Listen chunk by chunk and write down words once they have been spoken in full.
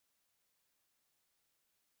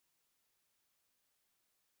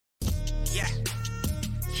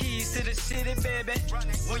city, baby.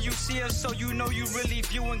 When you see us, so you know you really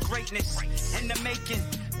viewing greatness in the making.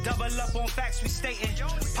 Double up on facts we stating.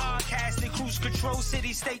 Podcasting, cruise control,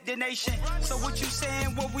 city, state, the nation. So what you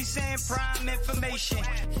saying, what we saying, prime information.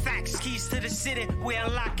 Facts, keys to the city, we're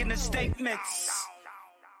unlocking the statements.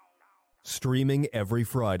 Streaming every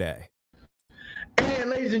Friday. And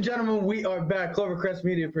ladies and gentlemen, we are back. Clovercrest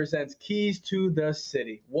Media presents Keys to the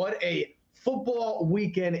City. What a football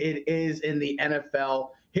weekend it is in the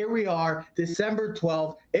NFL. Here we are, December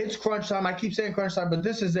 12th. It's crunch time. I keep saying crunch time, but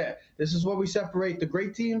this is it. This is where we separate the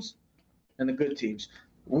great teams and the good teams.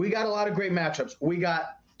 We got a lot of great matchups. We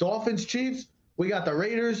got Dolphins, Chiefs. We got the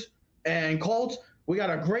Raiders and Colts. We got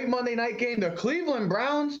a great Monday night game. The Cleveland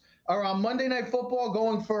Browns are on Monday Night Football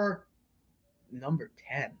going for number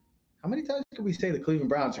 10. How many times can we say the Cleveland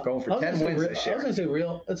Browns are going for 10 wins this year? I was going to say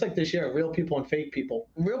real. It's like this year, real people and fake people.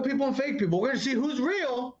 Real people and fake people. We're going to see who's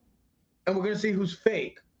real, and we're going to see who's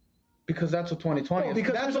fake, because that's what 2020 is.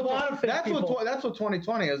 Because there's a lot of fake people. That's what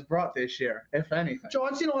 2020 has brought this year, if anything. Joe,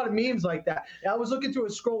 I've seen a lot of memes like that. I was looking through a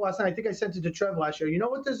scroll last night. I think I sent it to Trev last year. You know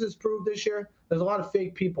what this has proved this year? There's a lot of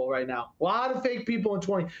fake people right now. A lot of fake people in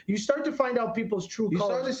 20. You start to find out people's true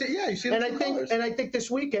colors. You see the true colors. And I think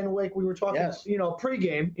this weekend, like we were talking,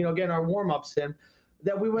 pregame, getting our warm-ups in,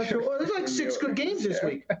 that we went through. There's like 6 good games this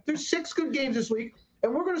week. There's 6 good games this week.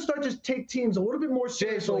 And we're going to start to take teams a little bit more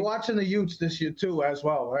seriously. So we're watching the Utes this year, too, as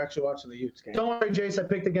well. We're actually watching the Utes game. Don't worry, Jace.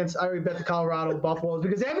 I already bet the Colorado Buffaloes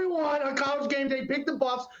because everyone on College Game Day picked the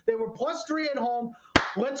Buffs. They were +3 at home.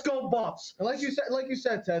 Let's go Buffs. And like you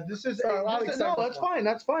said, Ted, this is that's fine.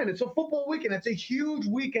 That's fine. It's a football weekend. It's a huge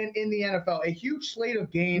weekend in the NFL. A huge slate of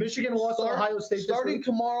games. Michigan lost to Ohio State starting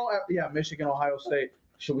tomorrow. Michigan, Ohio State.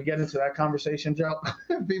 Should we get into that conversation, Joe?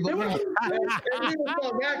 People thought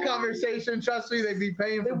that conversation. Trust me, they'd be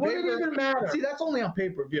paying for it. It wouldn't even matter. See, that's only on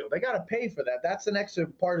pay-per-view. They got to pay for that. That's an extra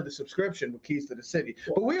part of the subscription with Keys to the City.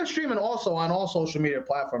 But we are streaming also on all social media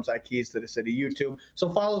platforms at Keys to the City, YouTube.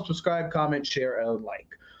 So follow, subscribe, comment, share, and like.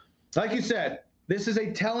 Like you said, this is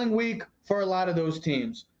a telling week for a lot of those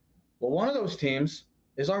teams. Well, one of those teams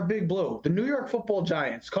is our Big Blue, the New York Football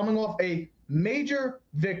Giants, coming off a major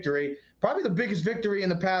victory. Probably the biggest victory in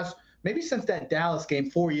the past, maybe since that Dallas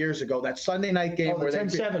game 4 years ago, that Sunday night game where the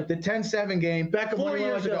 10-7 game back 4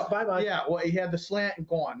 years ago. Bye-bye. Yeah, well, he had the slant and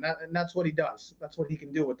gone, and that's what he does. That's what he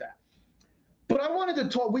can do with that. But I wanted to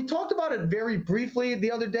talk. We talked about it very briefly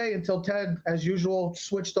the other day until Ted, as usual,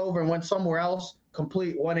 switched over and went somewhere else,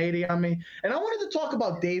 complete 180 on me. And I wanted to talk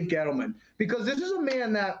about Dave Gettleman because this is a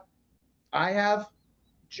man that I have,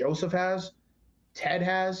 Joseph has, Ted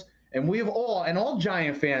has, and we have all, and all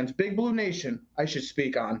Giant fans, Big Blue Nation, I should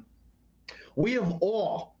speak on, we have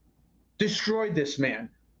all destroyed this man,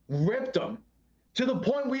 ripped him, to the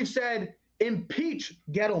point we've said, impeach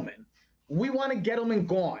Gettleman. We want Gettleman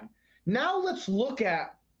gone. Now let's look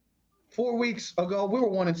at 4 weeks ago, we were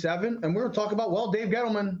 1-7, and we were talking about, well, Dave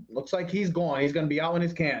Gettleman, looks like he's gone. He's going to be out in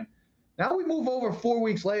his can. Now we move over 4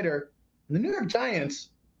 weeks later, and the New York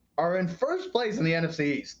Giants are in first place in the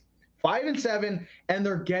NFC East. 5-7, and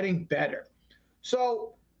they're getting better.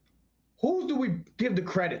 So who do we give the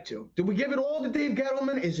credit to? Do we give it all to Dave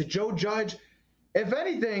Gettleman? Is it Joe Judge? If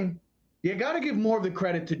anything, you got to give more of the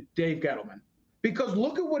credit to Dave Gettleman because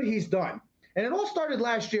look at what he's done. And it all started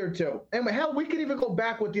last year, too. And hell, we could even go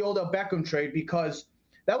back with the Odell Beckham trade because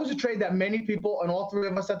that was a trade that many people, and all 3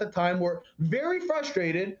 of us at the time, were very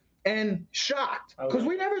frustrated and shocked because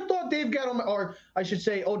we never thought Dave Gettleman, or I should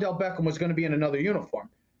say Odell Beckham, was going to be in another uniform.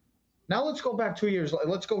 Now let's go back 2 years.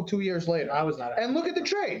 Let's go 2 years later. I was not. And look at the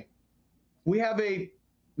trade. We have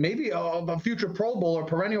maybe a future Pro Bowl or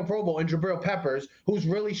perennial Pro Bowl in Jabril Peppers, who's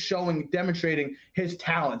really demonstrating his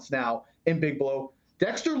talents now in Big Blue.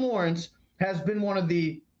 Dexter Lawrence has been one of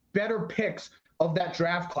the better picks of that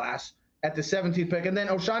draft class at the 17th pick. And then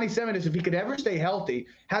Oshani Semitis, if he could ever stay healthy,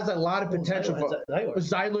 has a lot of potential.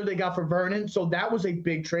 Zeidler they got for Vernon. So that was a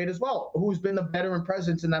big trade as well, who's been the veteran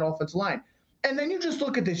presence in that offensive line. And then you just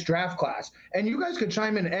look at this draft class, and you guys can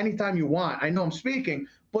chime in anytime you want. I know I'm speaking,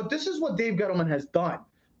 but this is what Dave Gettleman has done.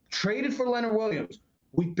 Traded for Leonard Williams.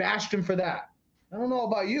 We bashed him for that. I don't know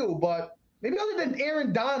about you, but maybe other than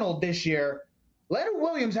Aaron Donald this year, Leonard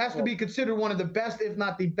Williams has to be considered one of the best, if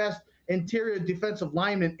not the best, interior defensive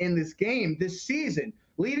linemen in this game this season,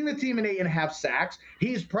 leading the team in 8.5 sacks.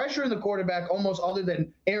 He's pressuring the quarterback almost other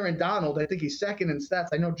than Aaron Donald. I think he's second in stats.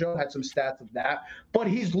 I know Joe had some stats of that. But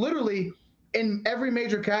he's literally in every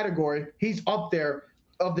major category. He's up there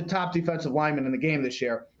of the top defensive linemen in the game this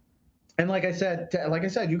year. And like I said,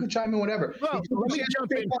 you can chime in whatever. Well, let me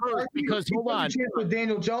jump in first because hold on. With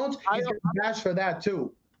Daniel Jones, he's going to bash for that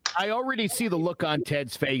too. I already see the look on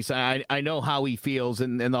Ted's face. I know how he feels,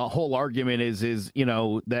 and the whole argument is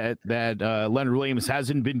that Leonard Williams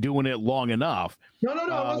hasn't been doing it long enough. No,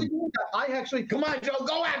 I wasn't doing that. I actually come on, Joe,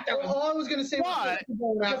 go after him. All I was going to say was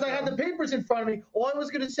because I had the papers in front of me. All I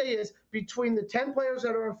was going to say is between the 10 players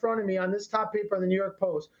that are in front of me on this top paper on the New York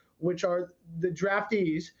Post, which are the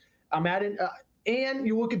draftees, I'm adding. And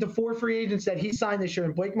you look at the 4 free agents that he signed this year,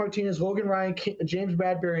 and Blake Martinez, Logan Ryan, James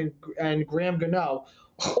Bradbury, and Graham Gano.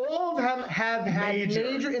 All of them have had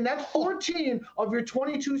major, and that's 14 of your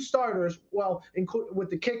 22 starters, well, with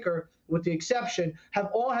the kicker, with the exception, have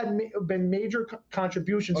all been major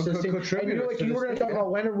contributions to this team. And you were going to talk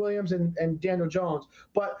about Leonard Williams and Daniel Jones,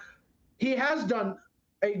 but he has done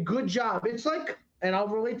a good job. It's like, and I'll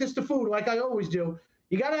relate this to food like I always do,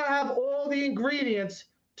 you got to have all the ingredients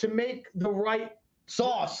to make the right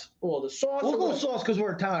sauce. Well, the sauce. We'll go sauce because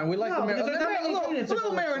we're Italian. We like the marinara. A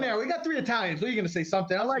little marinara. We got 3 Italians. What are you going to say?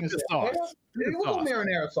 Something? I like the sauce. We'll go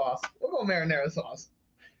marinara sauce.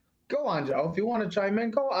 Go on, Joe. If you want to chime in,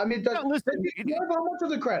 go. I mean, listen. How much of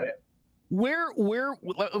the credit?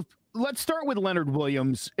 Let's start with Leonard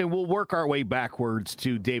Williams, and we'll work our way backwards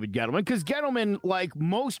to David Gettleman, because Gettleman, like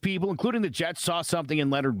most people, including the Jets, saw something in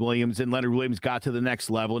Leonard Williams, and Leonard Williams got to the next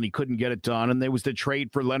level, and he couldn't get it done, and there was the trade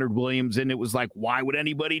for Leonard Williams, and it was like, why would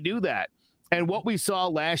anybody do that? And what we saw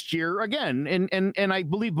last year, again, and I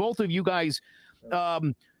believe both of you guys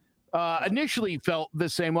initially felt the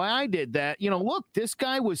same way I did, that, look, this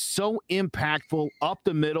guy was so impactful up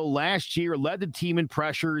the middle last year, led the team in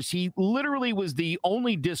pressures. He literally was the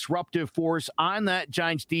only disruptive force on that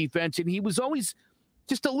Giants defense, and he was always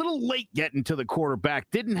just a little late getting to the quarterback,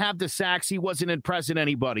 didn't have the sacks, he wasn't impressing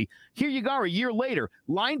anybody. Here you go, a year later,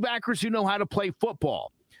 linebackers who know how to play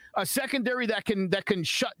football, a secondary that can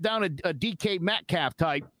shut down a DK Metcalf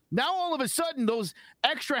type. Now, all of a sudden, those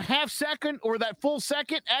extra half second or that full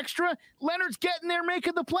second extra, Leonard's getting there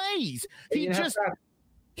making the plays.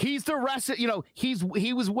 He's the recipe.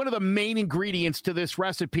 He was one of the main ingredients to this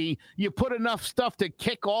recipe. You put enough stuff to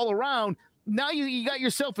kick all around. Now you got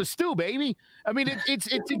yourself a stew, baby. I mean, it's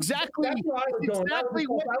exactly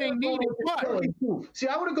what they needed. But see,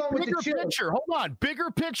 I would have gone with the picture. Hold on,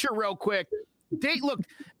 bigger picture, real quick. Look,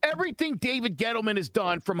 everything David Gettleman has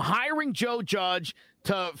done, from hiring Joe Judge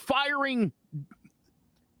to firing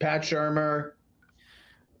Pat Shurmur.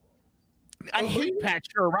 I hate Pat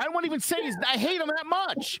Shurmur. I won't even say I hate him that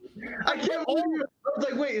much. I can't believe you. I was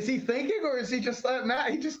like, wait, is he thinking or is he just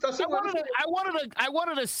Matt? He just doesn't. I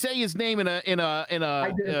wanted to say his name in a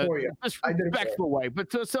respectful way. But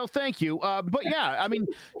so thank you. But yeah, I mean,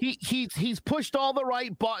 he's pushed all the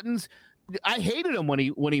right buttons. I hated him when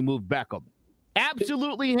he moved Beckham.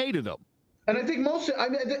 Absolutely hated him. And I think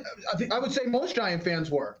I would say most Giant fans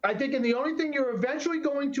were. I think, and the only thing you're eventually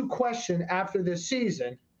going to question after this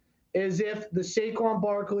season is if the Saquon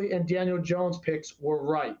Barkley and Daniel Jones picks were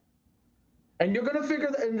right. And you're going to figure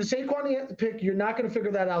that in the Saquon pick, you're not going to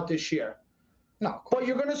figure that out this year. No. But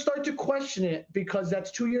you're going to start to question it because that's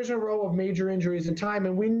 2 years in a row of major injuries in time.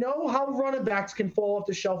 And we know how running backs can fall off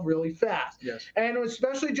the shelf really fast. Yes. And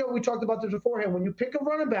especially, Joe, we talked about this beforehand. When you pick a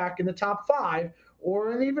running back in the top 5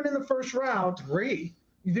 or even in the first round, 3,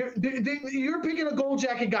 you're picking a gold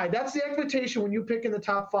jacket guy. That's the expectation when you pick in the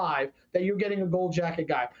top 5 that you're getting a gold jacket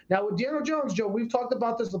guy. Now, with Daniel Jones, Joe, we've talked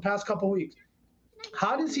about this the past couple of weeks.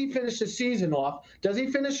 How does he finish the season off? Does he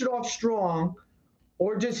finish it off strong?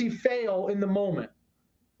 Or does he fail in the moment?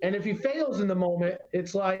 And if he fails in the moment,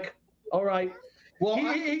 it's like, all right, well,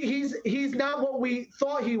 he's not what we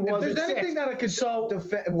thought he was. If there's anything that I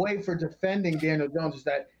could way for defending Daniel Jones is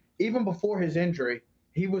that even before his injury,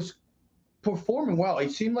 he was performing well.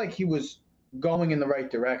 It seemed like he was going in the right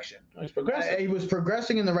direction. He was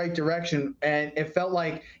progressing in the right direction, and it felt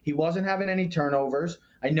like he wasn't having any turnovers.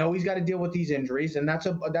 I know he's got to deal with these injuries, and that's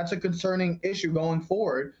a concerning issue going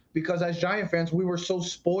forward, because as Giant fans, we were so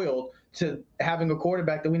spoiled to having a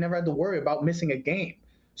quarterback that we never had to worry about missing a game.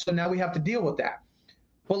 So now we have to deal with that.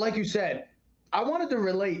 But like you said, I wanted to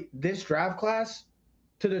relate this draft class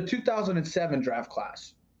to the 2007 draft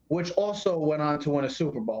class, which also went on to win a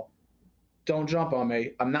Super Bowl. Don't jump on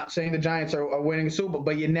me. I'm not saying the Giants are winning a Super Bowl,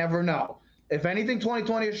 but you never know. If anything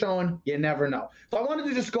 2020 is showing, you never know. So I wanted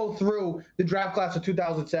to just go through the draft class of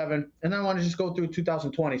 2007, and then I want to just go through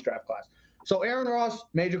 2020's draft class. So Aaron Ross,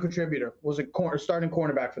 major contributor, was a starting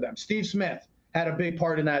cornerback for them. Steve Smith had a big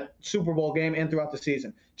part in that Super Bowl game and throughout the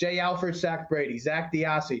season. Jay Alford sacked Brady. Zach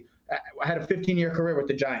DiAsi had a 15-year career with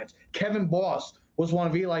the Giants. Kevin Boss was one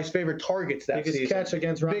of Eli's favorite targets that biggest season. Catch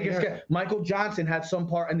against Ryan. Biggest catch. Michael Johnson had some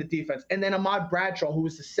part in the defense. And then Ahmad Bradshaw, who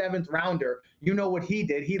was the 7th rounder, you know what he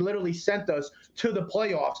did. He literally sent us to the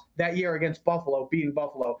playoffs that year against Buffalo, beating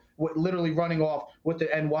Buffalo, with literally running off with the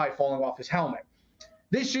NY falling off his helmet.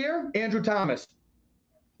 This year, Andrew Thomas.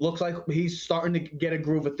 Looks like he's starting to get a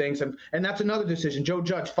groove of things. And that's another decision. Joe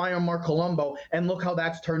Judge, fire Mark Colombo, and look how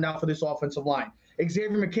that's turned out for this offensive line.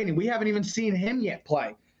 Xavier McKinney, we haven't even seen him yet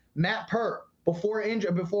play. Matt Pert, before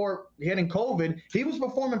getting COVID, he was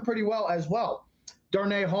performing pretty well as well.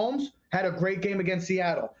 Darnay Holmes had a great game against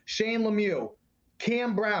Seattle. Shane Lemieux,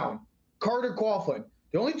 Cam Brown, Carter Coughlin.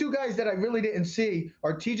 The only 2 guys that I really didn't see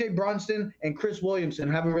are T.J. Brunston and Chris Williamson,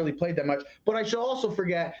 who haven't really played that much. But I should also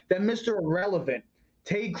forget that Mr. Irrelevant,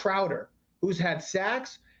 Tay Crowder, who's had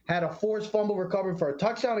sacks, had a forced fumble recovered for a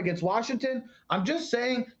touchdown against Washington. I'm just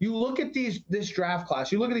saying, you look at this draft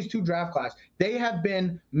class, you look at these 2 draft class, they have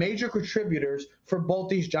been major contributors for both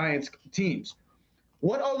these Giants teams.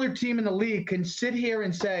 What other team in the league can sit here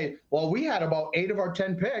and say, well, we had about 8 of our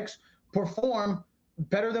 10 picks perform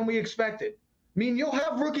better than we expected? I mean, you'll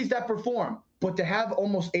have rookies that perform, but to have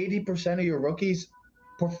almost 80% of your rookies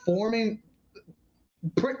performing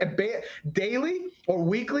daily or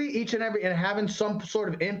weekly, each and every, and having some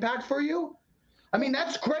sort of impact for you, I mean,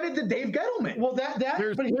 that's credit to Dave Gettleman. Well,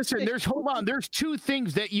 there's 2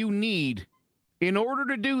 things that you need in order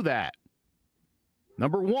to do that.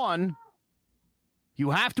 Number 1, you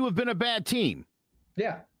have to have been a bad team.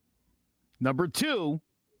 Yeah. Number 2,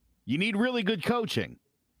 you need really good coaching.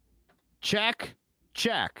 Check.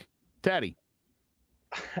 Teddy.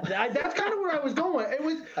 That's kind of where I was going.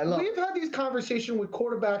 We've had these conversations with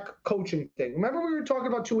quarterback coaching thing. Remember we were talking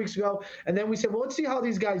about 2 weeks ago, and then we said, well, let's see how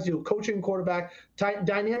these guys do. Coaching, quarterback,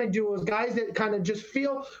 dynamic duos, guys that kind of just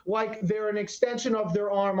feel like they're an extension of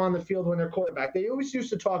their arm on the field when they're quarterback. They always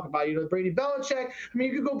used to talk about, Brady Belichick. I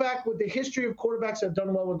mean, you could go back with the history of quarterbacks that have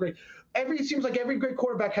done well with great. It seems like every great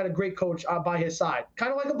quarterback had a great coach by his side,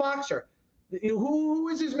 kind of like a boxer. Who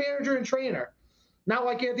is his manager and trainer? Not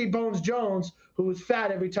like Anthony Bones Jones, who was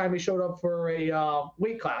fat every time he showed up for a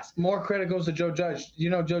weight class. More credit goes to Joe Judge.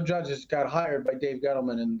 Joe Judge just got hired by Dave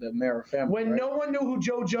Gettleman and the Mara family. When no one knew who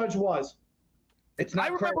Joe Judge was. I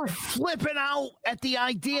remember flipping out at the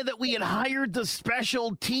idea that we had hired the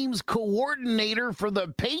special teams coordinator for the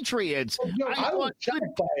Patriots. I thought,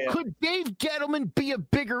 could Dave Gettleman be a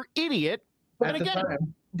bigger idiot? But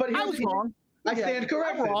I was wrong. I stand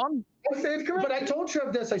corrected. I stand corrected. But I told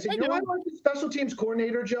Trev this. I said, I like the special teams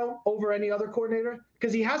coordinator, Joe, over any other coordinator?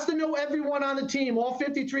 Because he has to know everyone on the team, all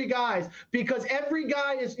 53 guys, because every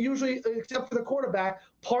guy is usually, except for the quarterback,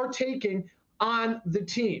 partaking on the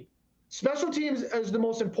team. Special teams is the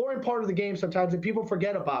most important part of the game sometimes, and people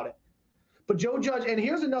forget about it. But Joe Judge, and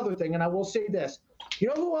here's another thing, and I will say this. You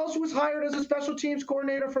know who else was hired as a special teams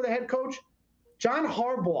coordinator for the head coach? John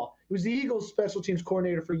Harbaugh. He was the Eagles special teams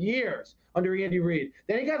coordinator for years under Andy Reid.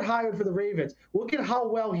 Then he got hired for the Ravens. Look at how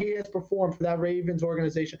well he has performed for that Ravens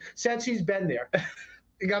organization since he's been there.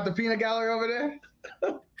 You got the peanut gallery over there?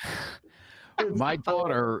 My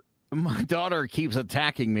daughter keeps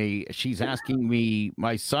attacking me. She's asking me,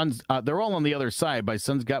 my son's, they're all on the other side. My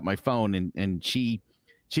son's got my phone, and she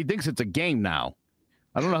thinks it's a game now.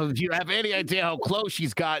 I don't know if you have any idea how close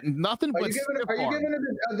she's gotten. Nothing but stiff arm. Are you giving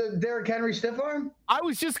her the Derrick Henry stiff arm? I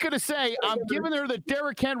was just going to say, I'm giving her the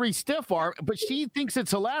Derrick Henry stiff arm, but she thinks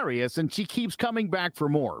it's hilarious, and she keeps coming back for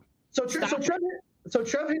more. So Trev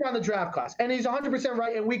hit on the draft class, and he's 100%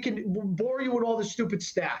 right, and we can bore you with all the stupid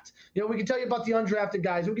stats. We can tell you about the undrafted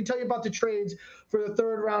guys. We can tell you about the trades for the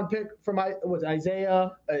 3rd-round pick from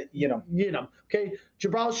Isaiah, okay,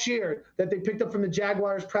 Jabal Sheard that they picked up from the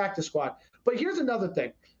Jaguars practice squad. But here's another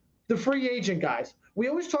thing. The free agent guys. We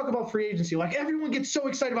always talk about free agency. Like, everyone gets so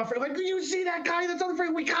excited about free. Like, do you see that guy that's on the free?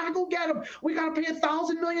 We got to go get him. We got to pay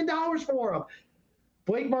 $1,000 million for him.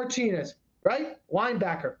 Blake Martinez, right?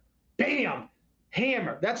 Linebacker. Bam.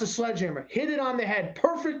 Hammer. That's a sledgehammer. Hit it on the head.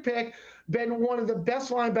 Perfect pick. Been one of the best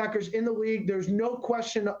linebackers in the league. There's no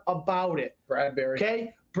question about it. Bradbury.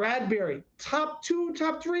 Okay? Bradbury, top 2,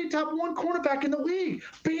 top 3, top 1 cornerback in the league.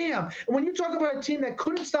 Bam. And when you talk about a team that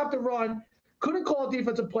couldn't stop the run, couldn't call a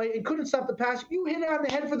defensive play, and couldn't stop the pass, you hit it on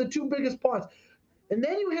the head for the 2 biggest punts. And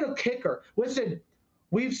then you hit a kicker. Listen,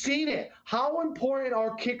 we've seen it. How important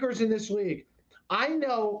are kickers in this league? I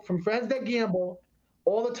know from friends that gamble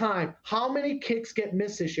all the time how many kicks get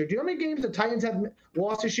missed this year. Do you know how many games the Titans have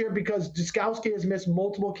lost this year because Duskowski has missed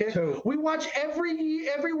multiple kicks? 2. We watch every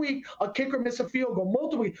week a kicker miss a field goal,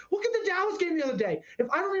 multiple weeks. Look at the Dallas game the other day. If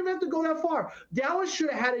I don't even have to go that far, Dallas should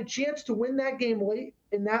have had a chance to win that game late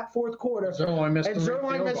in that 4th quarter. Zerline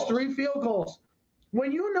missed 3 field goals.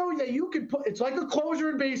 When you know that you can put, it's like a closer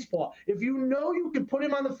in baseball. If you know you can put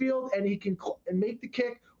him on the field and he can and make the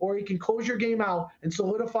kick, or he can close your game out and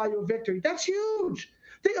solidify your victory, that's huge.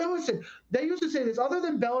 Listen, they used to say this, other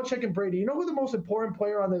than Belichick and Brady, you know who the most important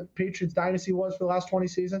player on the Patriots dynasty was for the last 20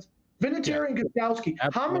 seasons? Vinatieri and Gostkowski.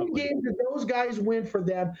 How many games did those guys win for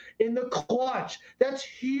them in the clutch? That's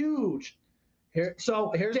huge.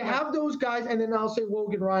 Have those guys, and then I'll say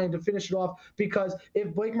Logan Ryan to finish it off, because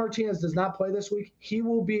if Blake Martinez does not play this week, he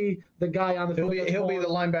will be the guy on the field. He'll be the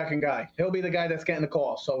linebacking guy. He'll be the guy that's getting the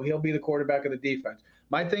call, so he'll be the quarterback of the defense.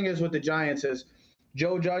 My thing is with the Giants is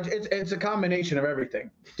Joe Judge, it's a combination of everything.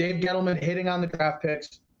 Dave Gettleman hitting on the draft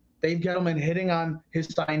picks, Dave Gettleman hitting on his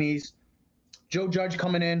signees, Joe Judge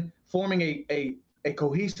coming in, forming a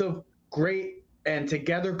cohesive, great, and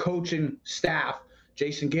together coaching staff.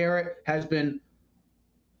 Jason Garrett has been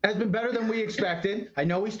better than we expected. I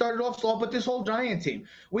know we started off slow, but this whole Giant team,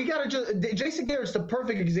 Jason Garrett's the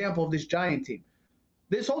perfect example of this Giant team.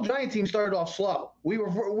 This whole Giant team started off slow. We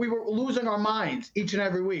were losing our minds each and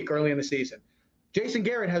every week early in the season. Jason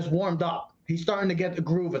Garrett has warmed up. He's starting to get the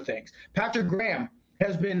groove of things. Patrick Graham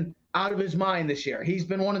has been out of his mind this year. He's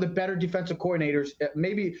been one of the better defensive coordinators.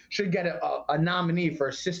 Maybe should get a nominee for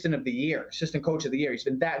assistant of the year, assistant coach of the year. He's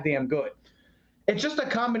been that damn good. It's just a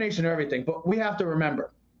combination of everything. But we have to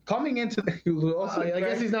remember, coming into the I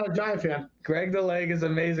guess he's not a Giant fan. Greg the Leg is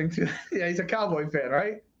amazing too. Yeah, he's a Cowboy fan,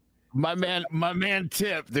 right? My man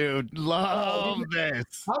Tip, dude. Love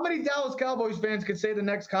this. How many Dallas Cowboys fans could say the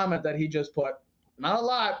next comment that he just put? Not a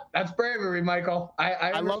lot. That's bravery, Michael.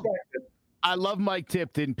 I love it. I love Mike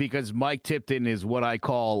Tipton, because Mike Tipton is what I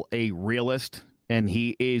call a realist, and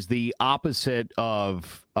he is the opposite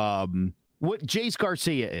of what Jace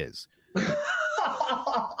Garcia is. No.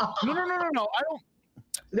 I don't.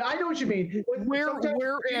 I know what you mean.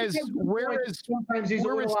 Whereas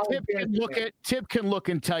Tip can look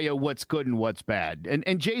and tell you what's good and what's bad, and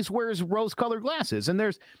Jace wears rose-colored glasses, and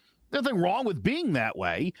there's nothing wrong with being that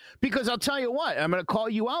way, because I'll tell you what, I'm going to call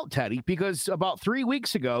you out, Teddy, because about 3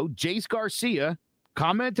 weeks ago, Jace Garcia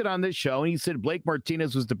commented on this show, and he said Blake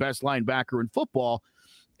Martinez was the best linebacker in football,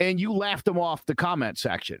 and you laughed him off the comment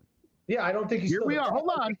section. Yeah, I don't think he's. Here we are. Hold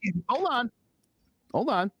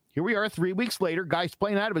on. Here we are 3 weeks later, guy's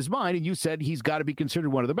playing out of his mind, and you said he's got to be considered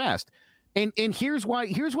one of the best. And here's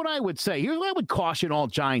what I would say. Here's what I would caution all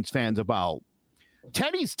Giants fans about.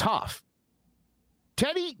 Teddy's tough.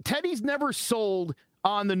 Teddy's never sold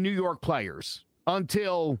on the New York players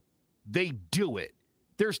until they do it.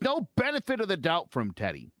 There's no benefit of the doubt from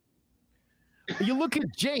Teddy. You look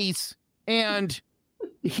at Jace, and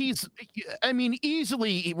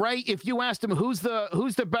easily, right? If you asked him who's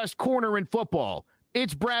the best corner in football,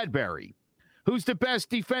 it's Bradbury. Who's the best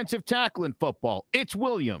defensive tackle in football? It's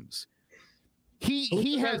Williams.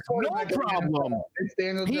 He has no problem.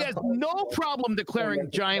 He has no problem declaring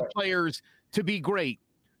Giant players to be great.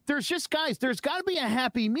 There's just guys. There's got to be a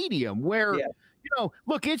happy medium where,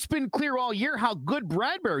 look, it's been clear all year how good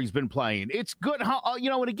Bradbury's been playing. It's good how,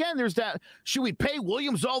 and again, there's that. Should we pay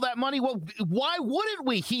Williams all that money? Well, why wouldn't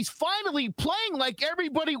we? He's finally playing like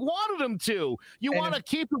everybody wanted him to. You want to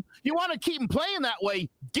keep him playing that way.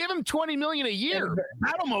 Give him $20 million a year.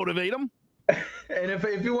 That'll motivate him. And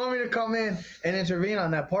if you want me to come in and intervene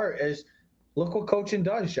on that part, is look what coaching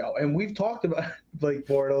does, Joe. And we've talked about Blake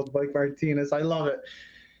Bortles, Blake Martinez. I love it.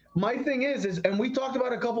 My thing is, and we talked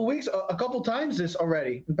about a couple times this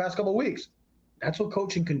already, the past couple weeks. That's what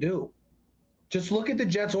coaching can do. Just look at the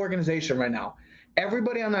Jets organization right now.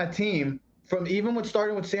 Everybody on that team, from even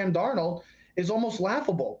starting with Sam Darnold, is almost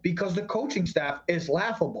laughable because the coaching staff is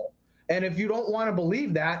laughable. And if you don't want to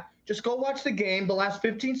believe that, just go watch the game, the last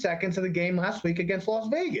 15 seconds of the game last week against Las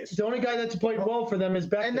Vegas. The only guy that's played well for them is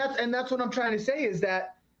Beckham. And that's what I'm trying to say, is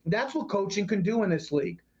that's what coaching can do in this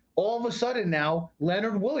league. All of a sudden now,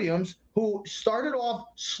 Leonard Williams, who started off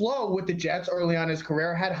slow with the Jets early on in his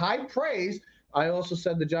career, had high praise. I also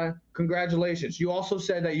said the Giants, congratulations. You also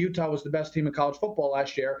said that Utah was the best team in college football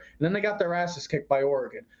last year, and then they got their asses kicked by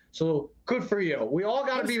Oregon. So good for you. We all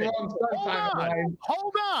got to be wrong sometime.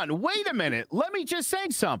 Hold on. Wait a minute. Let me just say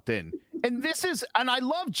something. And I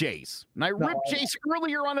love Jace, and I ripped Jace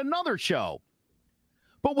earlier on another show.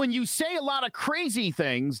 But when you say a lot of crazy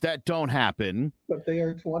things that don't happen, but they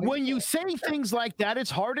are 20. When you say things like that,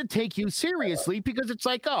 it's hard to take you seriously because it's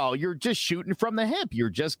like, oh, you're just shooting from the hip.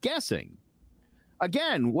 You're just guessing.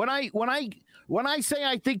 Again, when I say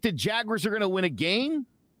I think the Jaguars are going to win a game,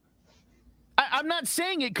 I'm not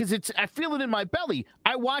saying it because I feel it in my belly.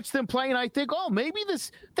 I watch them play and I think, oh, maybe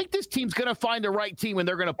this team's going to find the right team and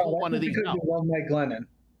they're going to pull one of these out. You love Mike Glennon.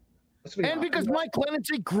 And because Mike Glennon's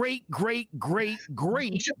a great.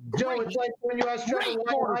 Joe, it's like when you ask Trevor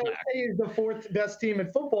why Ohio State is the fourth best team in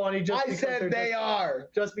football, and I said they are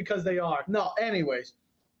just because they are. No, anyways.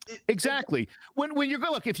 Exactly. When you're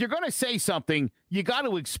going, look, if you're going to say something, you got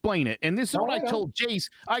to explain it. And this is what I told Jace.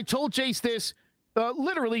 I told Jace this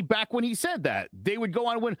literally back when he said that. They would go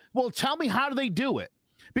on and win. Well, tell me, how do they do it?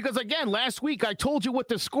 Because, again, last week I told you what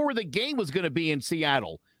the score of the game was going to be in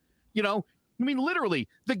Seattle. You know, I mean, literally,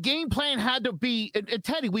 the game plan had to be, and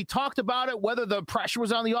Teddy, we talked about it, whether the pressure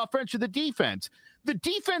was on the offense or the defense. The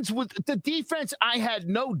defense, I had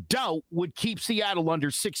no doubt, would keep Seattle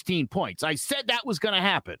under 16 points. I said that was going to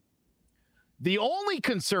happen. The only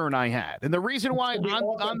concern I had, and the reason why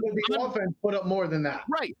the offense put up more than that.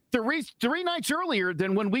 Right. 3 nights earlier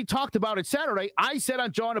than when we talked about it Saturday, I said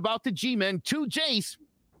on John about the G-men to Jace,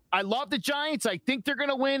 I love the Giants. I think they're going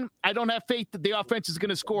to win. I don't have faith that the offense is going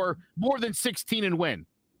to score more than 16 and win.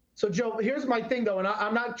 So, Joe, here's my thing, though, and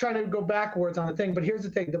I'm not trying to go backwards on the thing, but here's the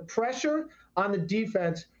thing. The pressure on the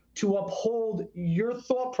defense to uphold your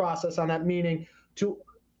thought process on that, meaning to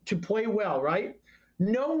play well, right?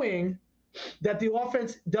 Knowing that the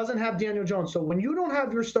offense doesn't have Daniel Jones. So when you don't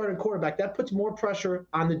have your starting quarterback, that puts more pressure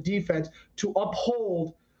on the defense to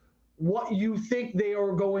uphold what you think they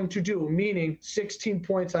are going to do, meaning 16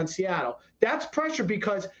 points on Seattle. That's pressure,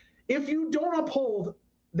 because if you don't uphold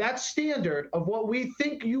that standard of what we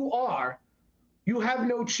think you are, you have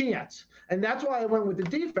no chance. And that's why I went with the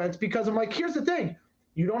defense, because I'm like, here's the thing.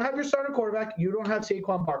 You don't have your starting quarterback. You don't have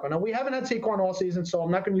Saquon Barkley. Now, we haven't had Saquon all season, so I'm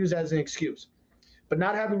not going to use that as an excuse. But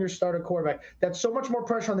not having your starter quarterback, that's so much more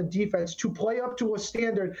pressure on the defense to play up to a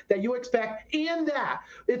standard that you expect. And that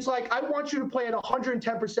it's like, I want you to play at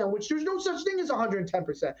 110%, which there's no such thing as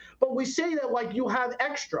 110%. But we say that like you have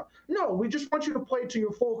extra. No, we just want you to play to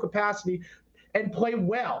your full capacity and play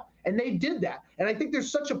well. And they did that. And I think there's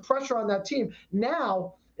such a pressure on that team.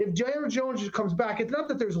 Now, if Daniel Jones comes back, it's not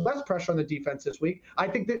that there's less pressure on the defense this week. I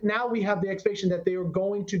think that now we have the expectation that they are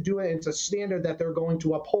going to do it. It's a standard that they're going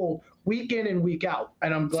to uphold week in and week out.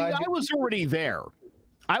 And I'm glad. I was already there.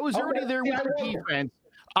 I was already there with the defense.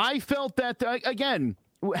 I felt that, again,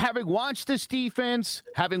 having watched this defense,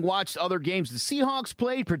 having watched other games the Seahawks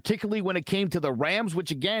played, particularly when it came to the Rams, which,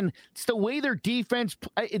 again, it's the way their defense,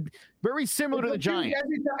 very similar to the Giants.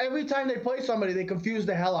 Every time they play somebody, they confuse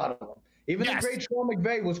the hell out of them. Even the great Sean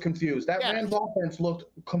McVay was confused. That Rams offense looked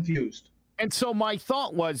confused. And so my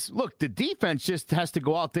thought was, look, the defense just has to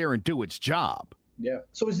go out there and do its job. Yeah.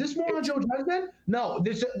 So is this more on Joe Judge then? No.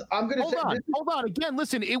 I'm going to say. Hold on. Again,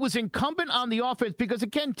 listen, it was incumbent on the offense because,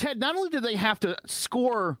 again, Ted, not only did they have to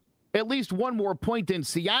score at least one more point than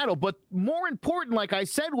Seattle, but more important, like I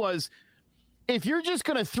said, was if you're just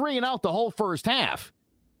going to 3-and-out the whole first half,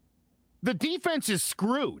 the defense is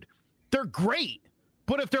screwed. They're great.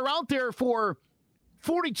 But if they're out there for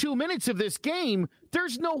 42 minutes of this game,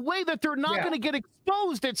 there's no way that they're not going to get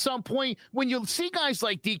exposed at some point when you see guys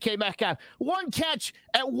like DK Metcalf. One catch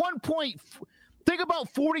at one point. Think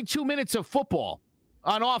about 42 minutes of football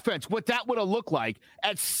on offense, what that would have looked like.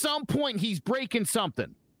 At some point, he's breaking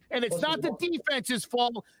something. And it's not the defense's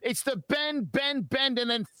fault. It's the bend, and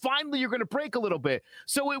then finally you're going to break a little bit.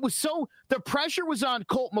 So the pressure was on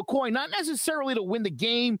Colt McCoy, not necessarily to win the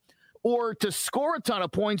game or to score a ton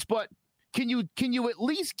of points, but can you at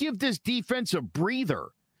least give this defense a breather?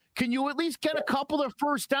 Can you at least get a couple of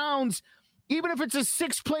first downs, even if it's a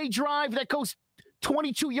 6-play drive that goes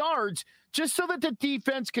 22 yards, just so that the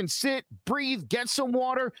defense can sit, breathe, get some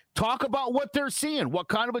water, talk about what they're seeing, what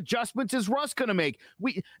kind of adjustments is Russ going to make?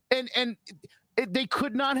 They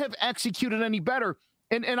could not have executed any better.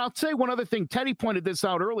 And I'll say one other thing. Teddy pointed this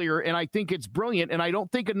out earlier, and I think it's brilliant, and I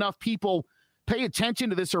don't think enough people pay attention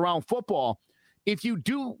to this around football. If you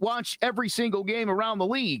do watch every single game around the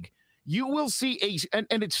league, you will see and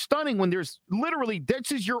it's stunning when there's literally,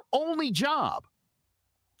 this is your only job.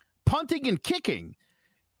 Punting and kicking.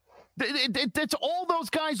 That's all those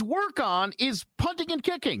guys work on is punting and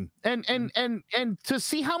kicking. And to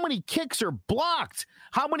see how many kicks are blocked,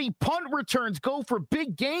 how many punt returns go for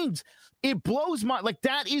big gains, it blows my, like,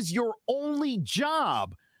 that is your only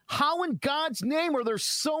job. How in God's name are there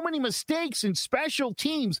so many mistakes in special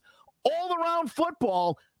teams all around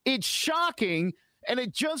football? It's shocking, and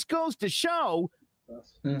it just goes to show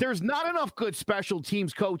there's not enough good special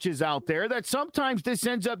teams coaches out there, that sometimes this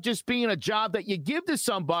ends up just being a job that you give to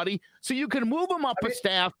somebody so you can move them up a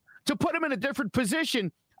staff to put them in a different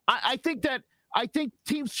position. I think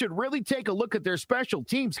teams should really take a look at their special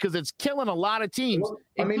teams because it's killing a lot of teams. Well,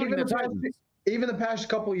 I mean, even the past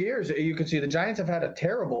couple of years, you can see the Giants have had a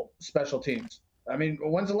terrible special teams. I mean,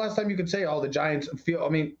 when's the last time you could say, oh, the Giants feel, I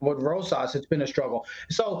mean, with Rosas, it's been a struggle.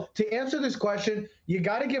 So to answer this question, you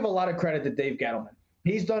got to give a lot of credit to Dave Gettleman.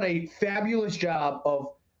 He's done a fabulous job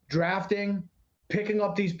of drafting, picking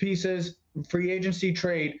up these pieces, free agency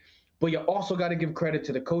trade, but you also got to give credit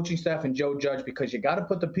to the coaching staff and Joe Judge, because you got to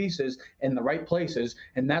put the pieces in the right places,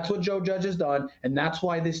 and that's what Joe Judge has done, and that's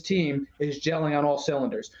why this team is gelling on all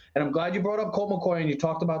cylinders. And I'm glad you brought up Colt McCoy and you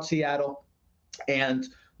talked about Seattle and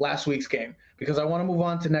last week's game, because I want to move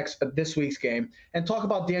on to this week's game and talk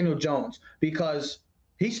about Daniel Jones, because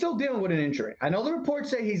he's still dealing with an injury. I know the reports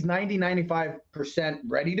say he's 90-95%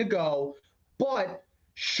 ready to go, but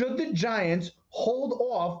should the Giants hold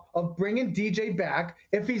off of bringing DJ back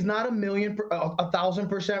if he's not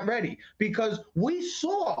 1,000% ready? Because we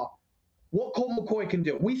saw what Colt McCoy can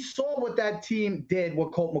do. We saw what that team did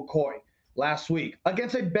with Colt McCoy last week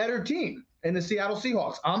against a better team in the Seattle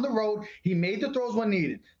Seahawks. On the road, he made the throws when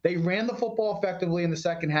needed. They ran the football effectively in the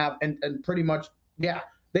second half, and pretty much,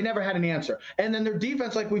 they never had an answer. And then their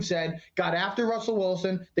defense, like we've said, got after Russell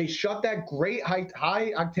Wilson. They shut that great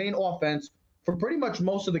high-octane offense for pretty much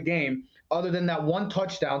most of the game, other than that one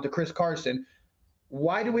touchdown to Chris Carson.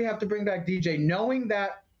 Why do we have to bring back DJ, knowing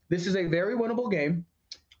that this is a very winnable game?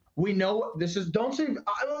 We know this is. Don't say.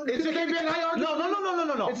 No. It's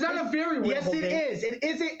not a very winnable game. Yes, it is. It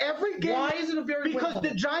is every game. Why is it a very winnable? Because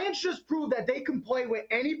the Giants just proved that they can play with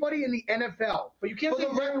anybody in the NFL. But you can't say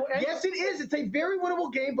very. Yes, it is. It's a very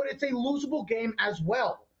winnable game, but it's a losable game as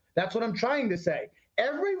well. That's what I'm trying to say.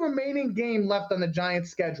 Every remaining game left on the Giants'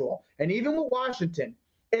 schedule, and even with Washington,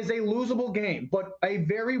 is a losable game, but a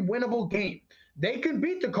very winnable game. They can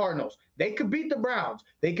beat the Cardinals. They could beat the Browns.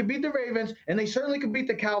 They could beat the Ravens, and they certainly could beat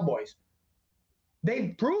the Cowboys.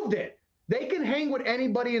 They proved it. They can hang with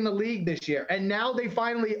anybody in the league this year, and now they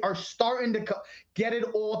finally are starting to get it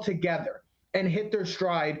all together and hit their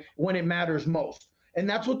stride when it matters most. And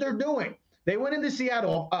that's what they're doing. They went into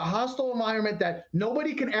Seattle, a hostile environment that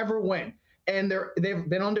nobody can ever win, and they've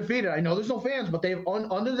been undefeated. I know there's no fans, but they've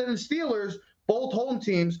other than the Steelers, both home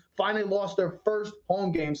teams finally lost their first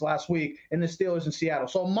home games last week in the Steelers in Seattle.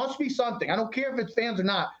 So it must be something. I don't care if it's fans or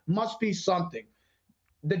not. Must be something.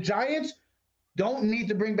 The Giants don't need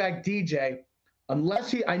to bring back DJ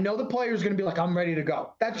unless I know the player is going to be like, I'm ready to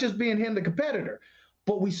go. That's just being him, the competitor.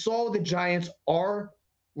 But we saw the Giants are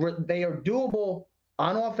doable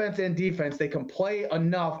on offense and defense. They can play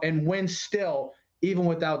enough and win still, even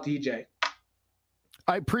without DJ.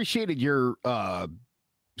 I appreciated your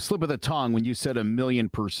slip of the tongue when you said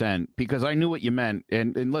 1,000,000%, because I knew what you meant.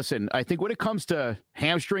 And listen, I think when it comes to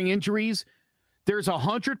hamstring injuries, there's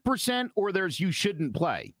 100% or there's you shouldn't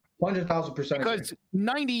play. 100,000%. Because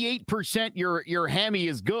 98% your hammy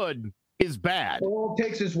is good is bad. All it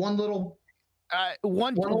takes is one little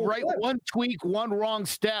one tweak, one wrong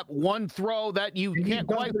step, one throw that you can't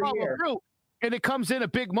quite follow through. And it comes in a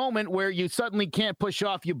big moment where you suddenly can't push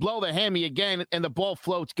off. You blow the hammy again, and the ball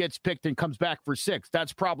floats, gets picked, and comes back for 6.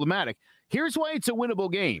 That's problematic. Here's why it's a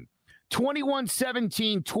winnable game.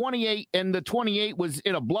 21-17, 28, and the 28 was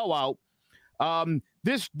in a blowout.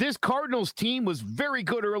 This Cardinals team was very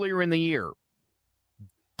good earlier in the year.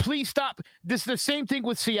 Please stop. This is the same thing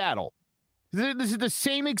with Seattle. This is the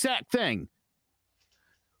same exact thing.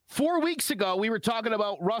 4 weeks ago, we were talking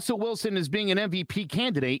about Russell Wilson as being an MVP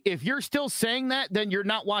candidate. If you're still saying that, then you're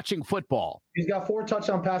not watching football. He's got 4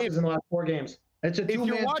 touchdown passes in the last 4 games. It's a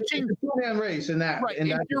two-man race in that. Right.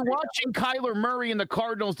 If you're watching Kyler Murray and the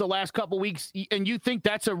Cardinals the last couple of weeks, and you think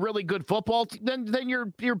that's a really good football, then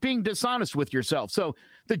you're being dishonest with yourself. So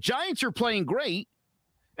the Giants are playing great,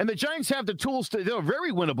 and the Giants have the tools to do a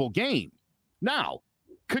very winnable game. Now,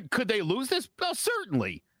 could they lose this? Well,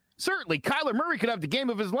 certainly. Certainly, Kyler Murray could have the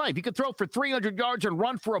game of his life. He could throw for 300 yards and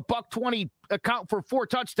run for $120, account for 4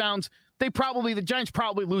 touchdowns. The Giants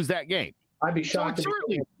probably lose that game. I'd be shocked. So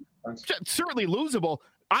certainly losable.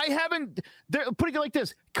 Putting it like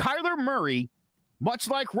this, Kyler Murray, much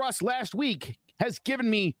like Russ last week, has given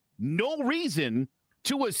me no reason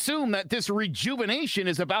to assume that this rejuvenation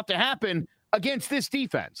is about to happen against this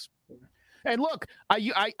defense. And look,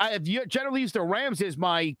 I have generally used the Rams as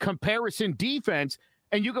my comparison defense.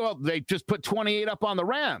 And you go, they just put 28 up on the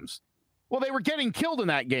Rams. Well, they were getting killed in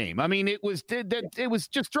that game. I mean, it was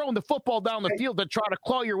just throwing the football down the field to try to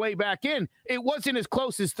claw your way back in. It wasn't as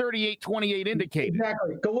close as 38-28 indicated.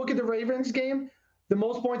 Exactly. Go look at the Ravens game. The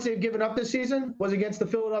most points they've given up this season was against the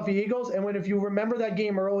Philadelphia Eagles. And if you remember that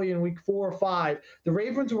game early in week 4 or 5, the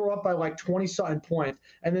Ravens were up by like 20-something points.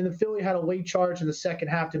 And then the Philly had a late charge in the second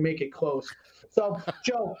half to make it close. So,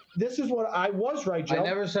 Joe, this is what I was right, Joe. I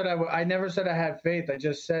never said I had faith. I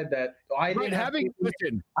just said that I didn't have faith.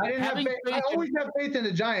 I didn't have faith. I always have faith in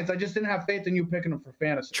the Giants. I just didn't have faith in you picking them for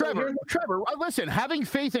fantasy. Trevor, listen, having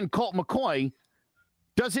faith in Colt McCoy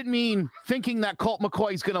doesn't mean thinking that Colt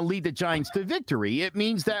McCoy is going to lead the Giants to victory. It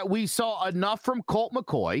means that we saw enough from Colt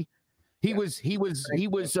McCoy. He was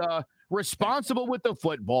responsible with the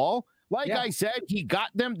football. I said, he got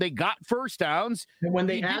them. They got first downs. And when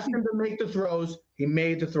they asked him to make the throws, he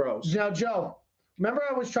made the throws. Now, Joe, remember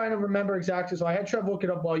I was trying to remember exactly. So I had Trevor look it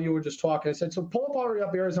up while you were just talking. I said, so pull up already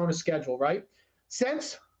up Arizona's schedule, right?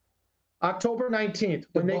 Since October 19th,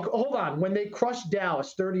 when they crushed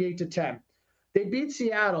Dallas 38-10. They beat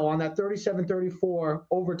Seattle on that 37-34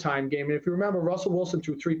 overtime game. And if you remember, Russell Wilson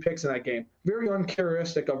threw 3 picks in that game. Very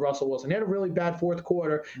uncharacteristic of Russell Wilson. He had a really bad fourth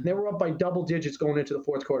quarter, and they were up by double digits going into the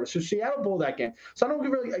fourth quarter. So Seattle bowled that game. So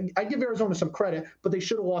I give Arizona some credit, but they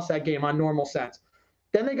should have lost that game on normal sense.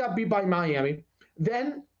 Then they got beat by Miami.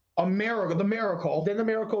 Then the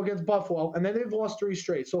miracle against Buffalo, and then they've lost 3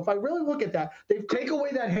 straight. So if I really look at that, take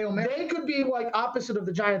away that Hail Mary. They could be like opposite of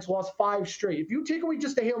the Giants, lost 5 straight. If you take away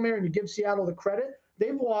just the Hail Mary and you give Seattle the credit,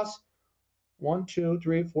 they've lost 1, 2,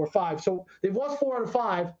 3, 4, 5. So they've lost 4 out of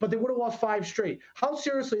 5, but they would have lost 5 straight. How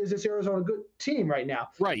seriously is this Arizona good team right now?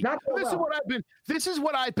 Right. This is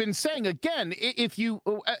what I've been saying. Again, if you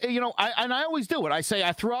I always do it. I say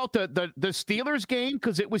I throw out the Steelers game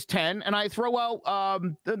because it was 10, and I throw out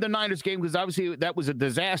the Niners game because obviously that was a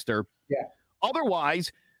disaster. Yeah.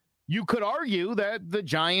 Otherwise, you could argue that the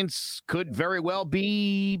Giants could very well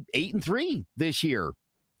be 8-3 this year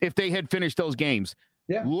if they had finished those games.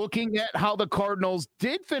 Yeah. Looking at how the Cardinals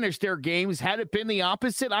did finish their games, had it been the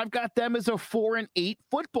opposite, I've got them as a 4-8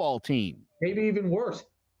 football team. Maybe even worse.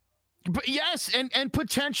 But yes, and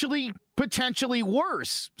potentially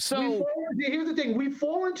worse. So here's the thing: we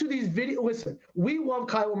fall into these videos. Listen, we love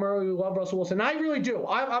Kyler Murray, we love Russell Wilson. I really do.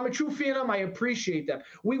 I'm a true fan of them. I appreciate them.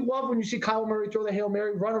 We love when you see Kyler Murray throw the Hail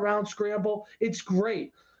Mary, run around, scramble. It's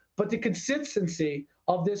great. But the consistency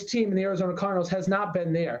of this team in the Arizona Cardinals has not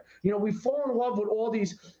been there. We fall in love with all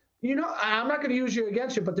these. I'm not going to use you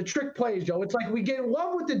against you, but the trick plays, Joe. It's like we get in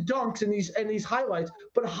love with the dunks and these highlights.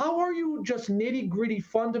 But how are you just nitty gritty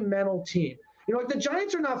fundamental team? Like the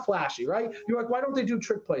Giants are not flashy, right? You're like, why don't they do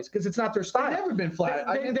trick plays? Because it's not their style. They've never been flat.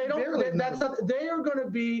 They don't. They are going to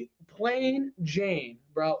be plain Jane,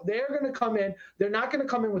 bro. They're going to come in. They're not going to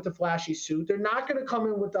come in with the flashy suit. They're not going to come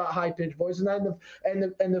in with the high pitched voice and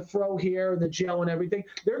the throw here, the gel and everything.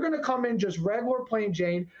 They're going to come in just regular plain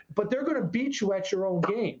Jane, but they're going to beat you at your own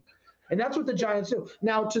game. And that's what the Giants do.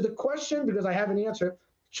 Now, to the question, because I have an answer,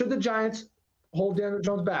 should the Giants hold Daniel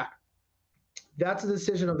Jones back? That's a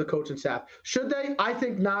decision of the coaching staff. Should they? I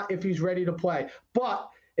think not if he's ready to play. But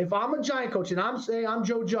if I'm a Giant coach and I'm saying I'm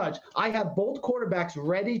Joe Judge, I have both quarterbacks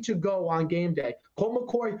ready to go on game day. Colt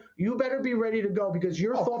McCoy, you better be ready to go because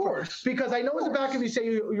you're because I know in the back of you say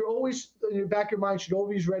you're always in the back of your mind should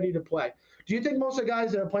always ready to play. Do you think most of the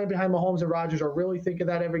guys that are playing behind Mahomes and Rodgers are really thinking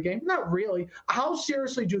that every game? Not really. How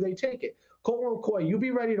seriously do they take it? Colt McCoy, you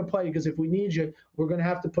be ready to play because if we need you, we're going to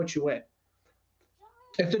have to put you in.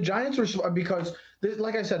 If the Giants were, because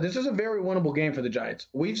like I said, this is a very winnable game for the Giants.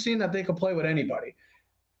 We've seen that they can play with anybody.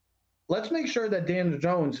 Let's make sure that Daniel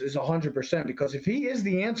Jones is 100% because if he is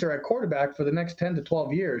the answer at quarterback for the next 10 to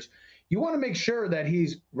 12 years, you want to make sure that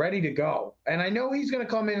he's ready to go. And I know he's going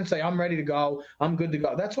to come in and say, I'm ready to go. I'm good to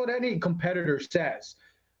go. That's what any competitor says.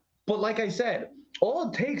 But like I said, all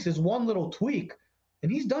it takes is one little tweak,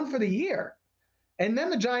 and he's done for the year. And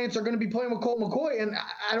then the Giants are going to be playing with Colt McCoy, and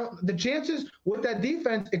the chances with that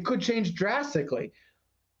defense, it could change drastically.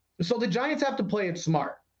 So the Giants have to play it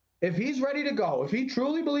smart. If he's ready to go, if he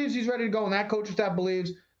truly believes he's ready to go and that coaching staff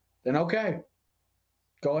believes, then okay,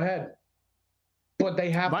 go ahead. But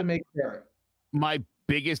they have to make sure. My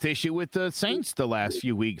biggest issue with the Saints the last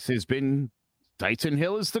few weeks has been Tyson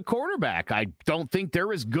Hill is the quarterback. I don't think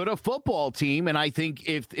they're as good a football team, and I think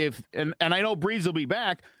if I know Breeze will be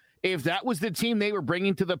back, if that was the team they were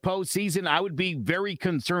bringing to the postseason, I would be very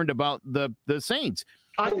concerned about the Saints.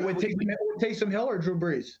 With Taysom Hill or Drew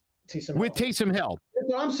Brees? Taysom Hill. That's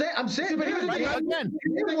what I'm saying. But again,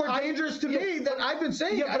 it's more dangerous to me than I've been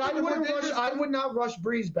saying. Yeah, but I would not rush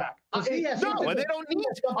Breeze back. No, they don't need.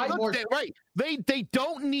 They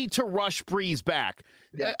don't need to rush Breeze back.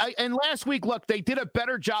 Yeah. And last week, look, they did a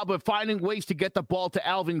better job of finding ways to get the ball to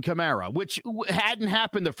Alvin Kamara, which hadn't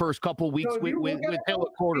happened the first couple of weeks with Hill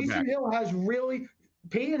at quarterback. Hill has really.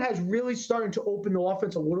 Peyton has really started to open the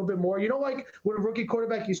offense a little bit more. You know, like when a rookie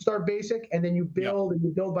quarterback, you start basic and then you build and you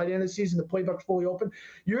build by the end of the season, the playbook's fully open.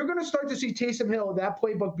 You're going to start to see Taysom Hill, that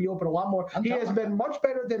playbook be open a lot more. He has been much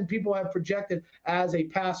better than people have projected as a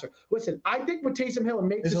passer. Listen, I think with Taysom Hill, it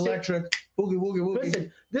makes it's electric. Boogie, woogie, woogie.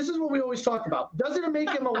 Listen, this is what we always talk about. Doesn't it make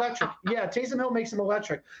him electric? Yeah, Taysom Hill makes him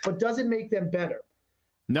electric, but does it make them better?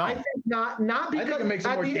 No. I think not because I think it makes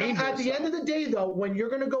it more dangerous. At the end of the day, though, when you're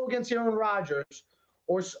going to go against Aaron Rodgers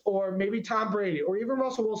or maybe Tom Brady or even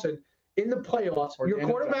Russell Wilson in the playoffs, your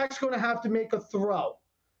quarterback's going to have to make a throw.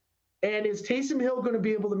 And is Taysom Hill going to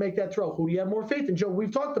be able to make that throw? Who do you have more faith in? Joe,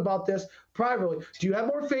 we've talked about this privately. Do you have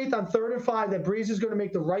more faith on 3rd and 5 that Breeze is going to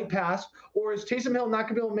make the right pass, or is Taysom Hill not going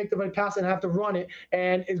to be able to make the right pass and have to run it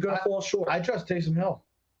and is going to fall short? I trust Taysom Hill.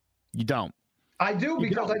 You don't. I do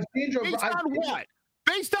because I've seen Joe. Based on what?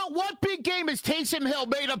 Based on what big game has Taysom Hill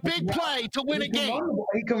made a big play to win a game?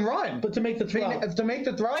 He can run, but to make the throw. To make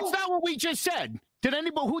the throw? That's not what we just said. Did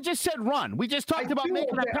anybody who just said run? We just talked about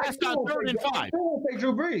making a pass on 3rd and 5. I still say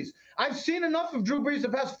Drew Brees. I've seen enough of Drew Brees the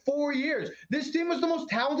past 4 years. This team was the most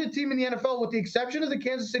talented team in the NFL, with the exception of the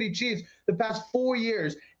Kansas City Chiefs, the past 4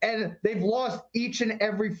 years, and they've lost each and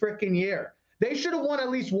every freaking year. They should have won at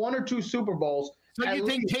least 1 or 2 Super Bowls. So you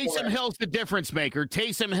think Taysom Hill's the difference maker?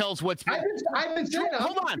 Taysom Hill's what's been... I've been saying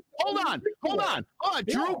Hold on.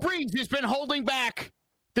 Drew Brees has been holding back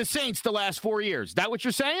the Saints the last 4 years. That what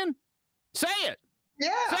you're saying? Say it. Yeah.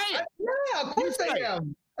 Say it. Yeah, of course I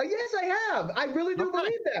am. Yes, I have. I really do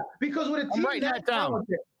believe that. Because with a team writing that down.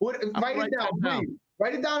 Write it down, please.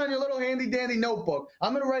 Write it down on your little handy-dandy notebook.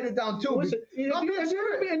 I'm going to write it down, too. Listen, if you're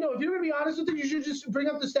going to be honest with you, you should just bring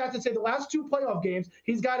up the stats and say the last 2 playoff games,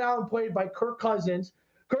 he's got outplayed by Kirk Cousins.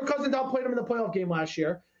 Kirk Cousins outplayed him in the playoff game last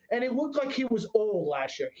year, and it looked like he was old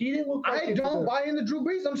last year. He didn't look like I don't buy into Drew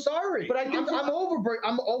Brees. I'm sorry. But I think I'm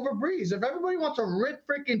over Brees. If everybody wants to rip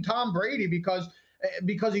freaking Tom Brady because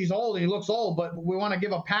he's old and he looks old, but we want to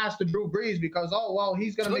give a pass to Drew Brees because,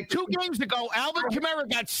 he's going to make 2 games ago, Alvin Kamara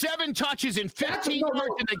got 7 touches and 15 yards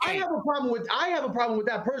in the game. I have a problem with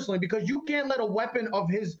that personally, because you can't let a weapon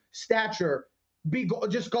of his stature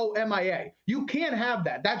just go MIA. You can't have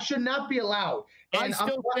that. That should not be allowed. And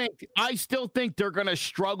I still think they're going to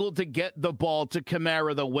struggle to get the ball to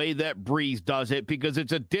Kamara the way that Brees does it, because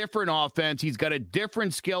it's a different offense. He's got a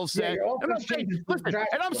different skill set. I'm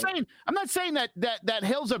not saying that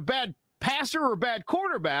Hill's a bad passer or a bad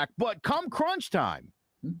quarterback, but come crunch time,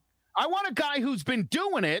 I want a guy who's been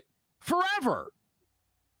doing it forever.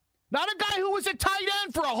 Not a guy who was a tight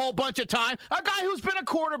end for a whole bunch of time. A guy who's been a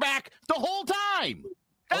quarterback the whole time.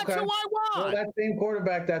 That's who I want. Well, that same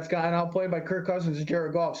quarterback that's gotten outplayed by Kirk Cousins and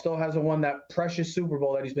Jared Goff still hasn't won that precious Super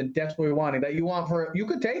Bowl that he's been desperately wanting. That you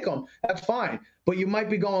could take him. That's fine. But you might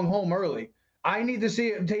be going home early. I need to see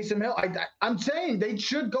it in Taysom Hill. I'm saying they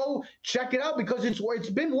should go check it out because it's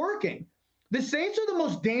been working. The Saints are the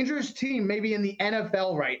most dangerous team maybe in the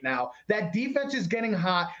NFL right now. That defense is getting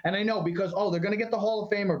hot, and I know because, they're going to get the Hall of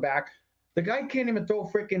Famer back. The guy can't even throw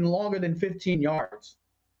freaking longer than 15 yards.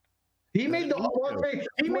 He made the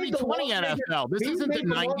 2020 NFL. This isn't the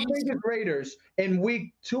 90s. Raiders in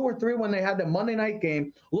week 2 or 3 when they had the Monday night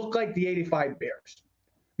game look like the 85 Bears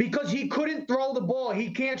because he couldn't throw the ball.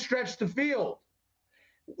 He can't stretch the field.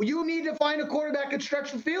 You need to find a quarterback that can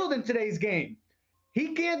stretch the field in today's game.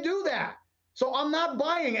 He can't do that. So I'm not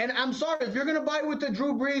buying, and I'm sorry, if you're going to buy with the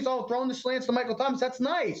Drew Brees, throwing the slants to Michael Thomas, that's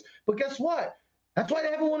nice. But guess what? That's why they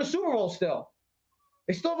haven't won a Super Bowl still.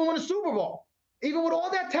 They still haven't won a Super Bowl. Even with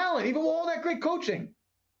all that talent, even with all that great coaching.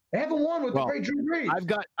 They haven't won with the great Drew Brees. I've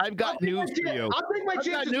got news for you. I'll take my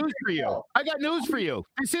chances. I got news for you.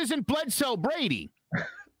 This isn't Bledsoe Brady.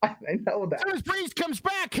 I know that. As soon as Brees comes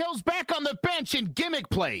back, Hill's back on the bench and gimmick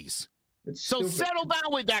plays. So settle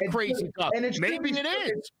down with that crazy stuff. And maybe it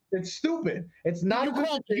is. It's stupid. It's not.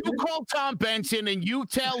 You call Tom Benson and you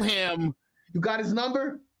tell him. You got his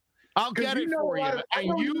number? I'll get it for you.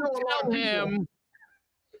 And you tell him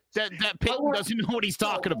that Peyton doesn't know what he's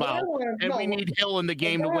talking about. And we need Hill in the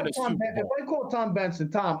game to win a Super Bowl. If I call Tom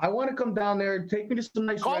Benson, Tom, I want to come down there, take me to some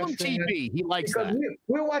nice restaurants. Call him TV. He likes that.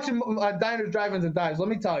 We're watching Diners, Drive-Ins, and Dives. Let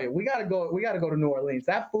me tell you, we got to go to New Orleans.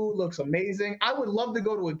 That food looks amazing. I would love to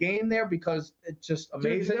go to a game there because it's just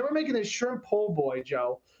amazing. Dude, they were making this shrimp po' boy,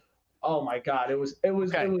 Joe. Oh my God, it was.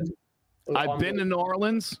 I've been to New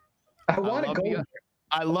Orleans. I want to go there.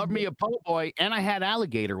 I love me a po' boy, and I had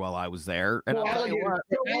alligator while I was there. And we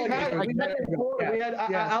had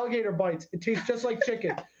alligator bites. It tastes just like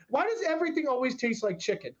chicken. Why does everything always taste like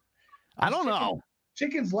chicken? I don't know.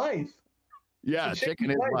 Chicken's life. Yeah,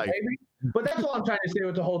 chicken is life. But that's all I'm trying to say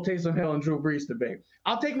with the whole Taysom Hill and Drew Brees debate.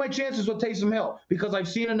 I'll take my chances with Taysom Hill because I've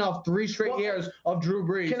seen enough 3 straight years of Drew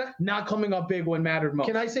Brees not coming up big when mattered most.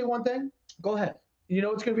 Can I say one thing? Go ahead. You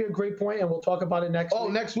know it's going to be a great point, and we'll talk about it next week. Oh,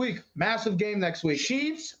 next week. Massive game next week.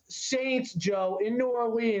 Chiefs, Saints, Joe, in New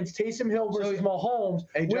Orleans, Taysom Hill versus Mahomes,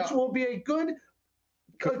 which will be a good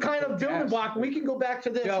kind of building block. We can go back to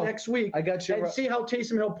this next week and see how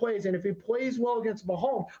Taysom Hill plays. And if he plays well against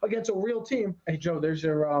Mahomes, against a real team. Hey, Joe, there's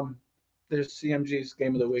CMG's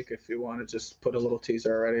game of the week if you want to just put a little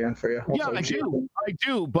teaser already in for you. Yeah, I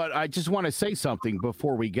do, but I just want to say something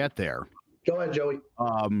before we get there. Go ahead, Joey.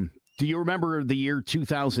 Do you remember the year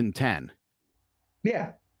 2010?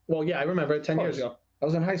 Yeah. Well, yeah, I remember it 10 years ago. I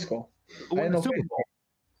was in high school. Who won the Super Bowl?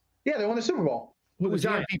 Yeah, they won the Super Bowl. Who was the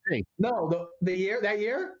MVP? No, that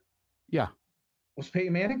year? Yeah. Was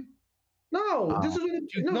Peyton Manning? No, this is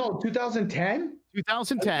 2010?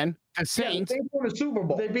 2010, the Saints. They won the Super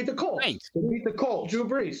Bowl. They beat the Colts. They beat the Colts. Drew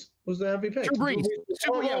Brees was the MVP. Drew Brees,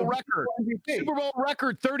 Super Bowl record. Super Bowl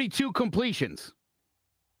record, 32 completions.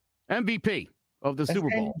 MVP of the Super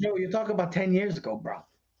Bowl. Joe, you're talking about 10 years ago, bro.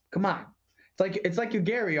 Come on. It's like your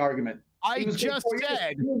Gary argument. I just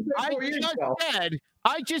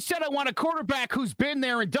said I want a quarterback who's been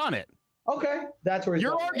there and done it. Okay. That's where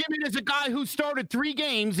your argument is a guy who started 3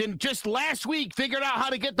 games and just last week figured out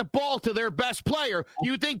how to get the ball to their best player.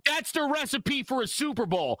 You think that's the recipe for a Super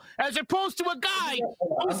Bowl, as opposed to a guy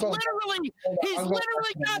who's literally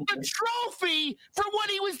got the trophy for when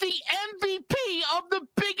he was the MVP of the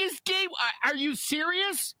biggest game. Are you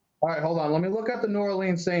serious? All right, hold on. Let me look at the New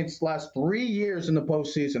Orleans Saints last 3 years in the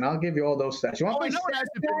postseason. I'll give you all those stats. You want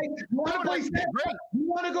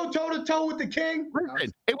to go toe-to-toe with the king?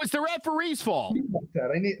 Listen, it was the referee's fault.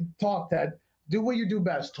 I need talk, Ted. Do what you do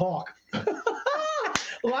best. Talk.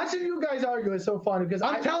 Watching you guys argue is so fun because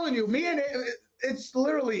I'm telling you, me and it's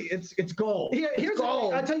literally it's gold. Here's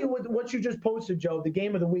gold. I tell you what you just posted, Joe. The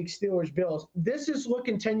game of the week, Steelers Bills. This is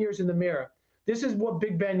looking 10 years in the mirror. This is what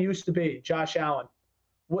Big Ben used to be, Josh Allen.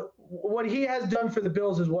 What he has done for the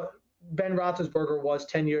Bills is what Ben Roethlisberger was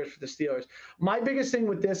 10 years for the Steelers. My biggest thing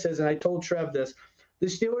with this is, and I told Trev this, the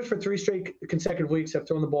Steelers for 3 straight consecutive weeks have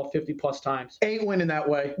thrown the ball 50-plus times. Ain't winning that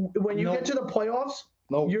way. When you get to the playoffs,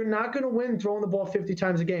 you're not going to win throwing the ball 50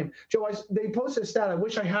 times a game. Joe, they posted a stat. I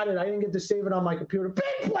wish I had it. I didn't get to save it on my computer.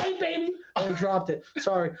 Big play, baby. I dropped it.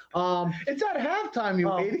 Sorry. It's at halftime,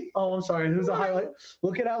 you idiot. Oh, I'm sorry. Who's the highlight?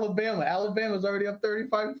 Look at Alabama. Alabama's already up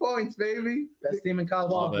 35 points, baby. Best team in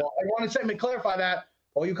college football. I want to clarify that,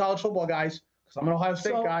 all you college football guys, because I'm an Ohio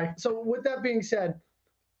State guy. So with that being said,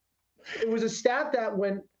 it was a stat that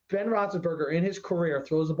when Ben Roethlisberger in his career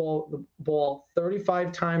throws the ball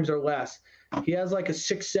 35 times or less, he has like a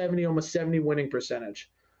 670, almost 70 winning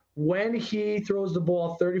percentage. When he throws the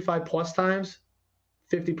ball 35 plus times,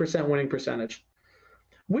 50% winning percentage.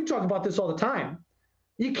 We talk about this all the time.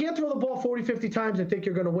 You can't throw the ball 40, 50 times and think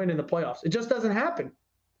you're going to win in the playoffs. It just doesn't happen.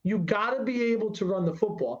 You got to be able to run the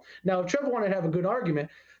football. Now, if Trevor wanted to have a good argument,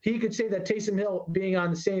 he could say that Taysom Hill being on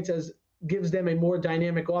the Saints gives them a more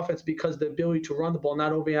dynamic offense because the ability to run the ball,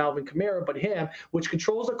 not only Alvin Kamara, but him, which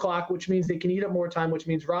controls the clock, which means they can eat up more time, which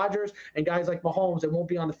means Rodgers and guys like Mahomes that won't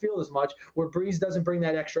be on the field as much, where Brees doesn't bring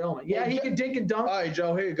that extra element. Yeah, he can dink and dunk. All right,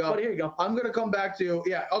 Joe, here you go. But here you go. I'm going to come back to you.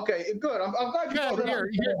 Yeah, okay, good. I'm glad you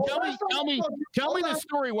Tell me the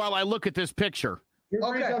story while I look at this picture.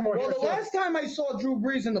 Okay, well, the last time I saw Drew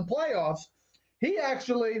Brees in the playoffs, he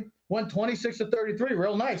actually went 26-33.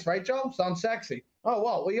 Real nice, right, Joe? Sounds sexy. Oh,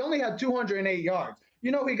 well, he only had 208 yards.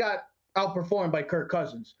 You know he got outperformed by Kirk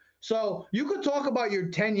Cousins. So you could talk about your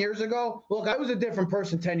 10 years ago. Look, I was a different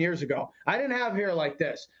person 10 years ago. I didn't have hair like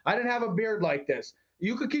this. I didn't have a beard like this.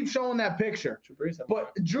 You could keep showing that picture.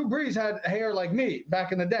 But Drew Brees had hair like me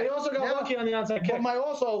back in the day. He also got lucky on the outside kick.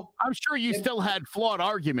 I'm sure you still had flawed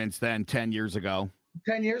arguments then 10 years ago.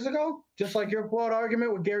 10 years ago, just like your flawed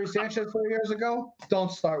argument with Gary Sanchez 4 years ago. Don't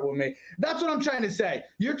start with me. That's what I'm trying to say.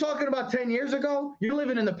 You're talking about 10 years ago. You're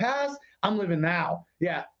living in the past. I'm living now.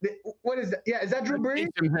 Yeah. What is that? Yeah. Is that Drew Brees?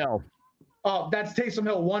 Taysom Hill. Oh, that's Taysom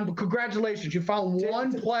Hill. Congratulations. You found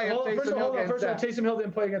one play. First of all, Taysom Hill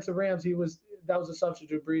didn't play against the Rams. That was a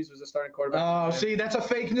substitute. Brees was a starting quarterback. Oh, see, that's a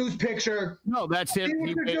fake news picture. No, that's it.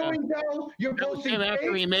 You're posting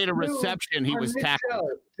after he made a reception, he was tackled.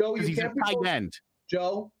 Because he's a tight end.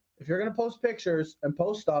 Joe, if you're going to post pictures and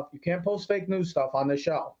post stuff, you can't post fake news stuff on this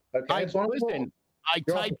show. Okay? I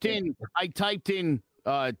typed in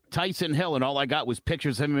Tyson Hill, and all I got was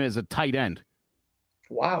pictures of him as a tight end.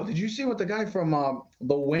 Wow. Did you see what the guy from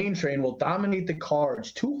the Wayne train will dominate the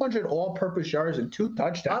Cards? 200 all-purpose yards and 2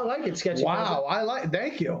 touchdowns. I like it, Sketchy. Wow.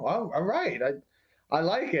 Thank you. All right. I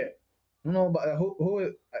like it. I don't know about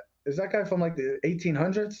who Is that guy from like the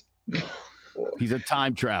 1800s? He's a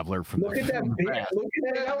time traveler from Look at that beard. past. Look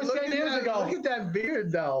at that. That was 10 years ago. Look at that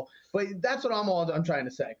beard, though. But that's what I'm trying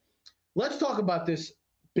to say. Let's talk about this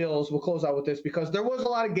Bills. We'll close out with this because there was a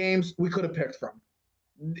lot of games we could have picked from.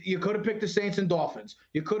 You could have picked the Saints and Dolphins.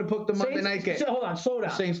 You could have picked the Monday night game. So, hold on, slow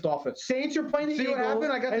down. Saints, Dolphins. Saints are playing the See Eagles. what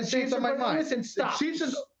happened? I got the Saints on my mind. Listen, stop.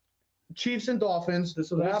 Chiefs and Dolphins.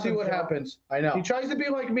 This will We'll happen, see what Phil. happens. I know. He tries to be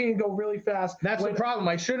like me and go really fast. That's the problem.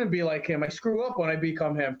 I shouldn't be like him. I screw up when I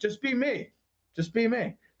become him. Just be me. Just be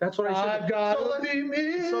me. That's what I said. I've got to be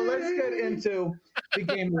me. So let's get into the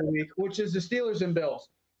game of the week, which is the Steelers and Bills.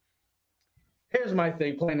 Here's my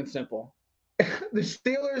thing, plain and simple. The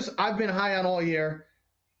Steelers, I've been high on all year.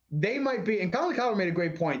 They might be, and Colin Cowherd made a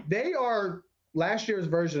great point. They are last year's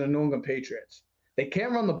version of New England Patriots. They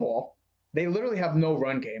can't run the ball. They literally have no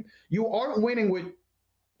run game. You aren't winning with,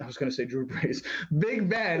 I was going to say Drew Brees, Big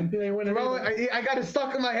Ben. I got it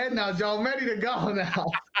stuck in my head now, Joe. I'm ready to go now.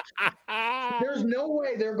 There's no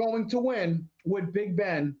way they're going to win with Big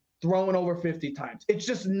Ben throwing over 50 times. It's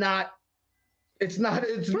just not. It's not the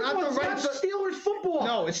right. Steelers football.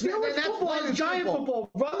 No, it's not. Steelers football is giant football.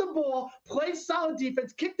 Run the ball, play solid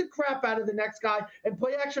defense, kick the crap out of the next guy, and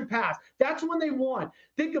play action pass. That's when they won.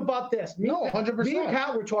 Think about this. 100%. Me and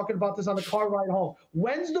Pat were talking about this on the car ride home.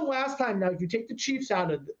 When's the last time, now if you take the Chiefs out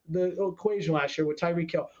of the equation last year with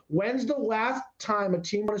Tyreek Hill, when's the last time a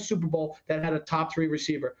team won a Super Bowl that had a top 3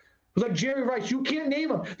 receiver? It was like Jerry Rice. You can't name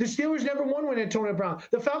them. The Steelers never won with Antonio Brown.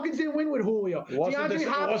 The Falcons didn't win with Julio. DeAndre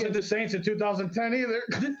Hopkins. Wasn't the Saints in 2010 either.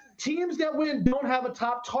 The teams that win don't have a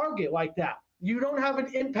top target like that. You don't have an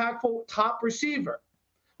impactful top receiver.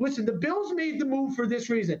 Listen, the Bills made the move for this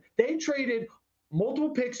reason. They traded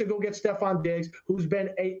multiple picks to go get Stephon Diggs, who's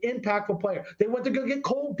been an impactful player. They went to go get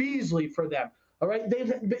Cole Beasley for them. All right, they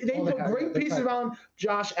put great pieces around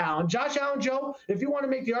Josh Allen. Josh Allen, Joe, if you want to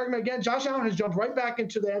make the argument again, Josh Allen has jumped right back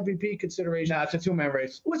into the MVP consideration. Nah, it's a 2-man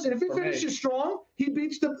race. Listen, if he finishes strong, he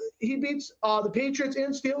beats the Patriots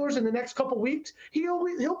and Steelers in the next couple weeks. He'll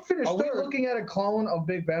finish Are third. we looking at a clone of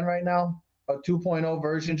Big Ben right now? A 2.0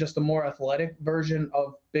 version, just a more athletic version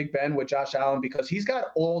of Big Ben with Josh Allen, because he's got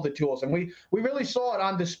all the tools, and we really saw it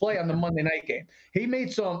on display on the Monday night game. He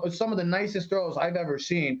made some of the nicest throws I've ever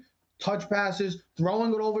seen. Touch passes,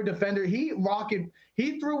 throwing it over defender. He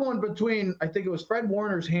threw one between, I think it was Fred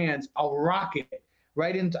Warner's hands, a rocket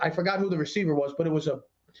right into, I forgot who the receiver was, but it was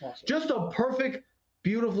just a perfect,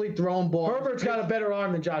 beautifully thrown ball. Herbert's got a better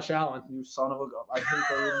arm than Josh Allen. You son of a gun. I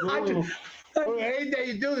hate that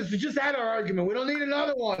you do this. We just had our argument. We don't need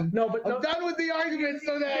another one. No, but I'm done with the argument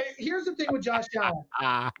today. Here's the thing with Josh Allen.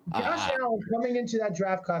 Josh Allen coming into that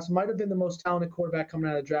draft class might have been the most talented quarterback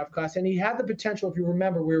coming out of the draft class, and he had the potential. If you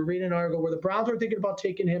remember, we were reading an article where the Browns were thinking about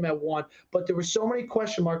taking him at 1, but there were so many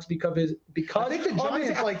question marks because of his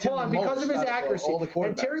accuracy.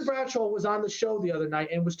 And Terry Bradshaw was on the show the other night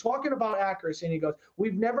and was talking about accuracy, and he goes,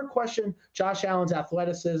 "We've never questioned Josh Allen's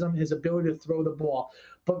athleticism, his ability to throw the ball."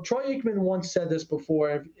 But Troy Aikman once said this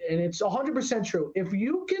before, and it's 100% true. If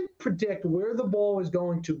you can predict where the ball is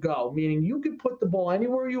going to go, meaning you can put the ball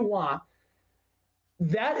anywhere you want,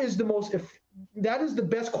 that is the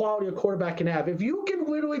best quality a quarterback can have. If you can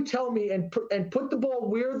literally tell me and put the ball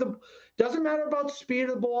where doesn't matter about the speed of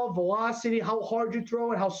the ball, velocity, how hard you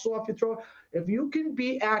throw it, how soft you throw it. If you can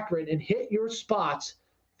be accurate and hit your spots,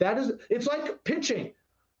 it's like pitching.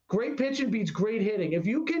 Great pitching beats great hitting. If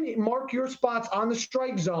you can mark your spots on the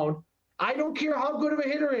strike zone, I don't care how good of a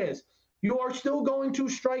hitter is, you are still going to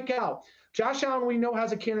strike out. Josh Allen, we know,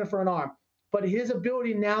 has a cannon for an arm, but his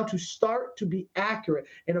ability now to start to be accurate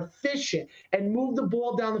and efficient and move the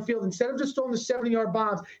ball down the field, instead of just throwing the 70-yard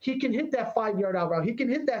bombs, he can hit that 5-yard out route. He can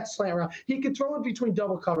hit that slant route. He can throw it between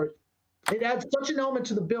double coverage. It adds such an element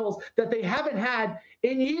to the Bills that they haven't had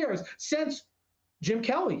in years since Jim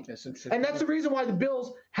Kelly. And that's the reason why the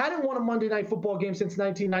Bills hadn't won a Monday Night Football game since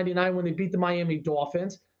 1999 when they beat the Miami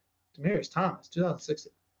Dolphins. Demaryius Thomas,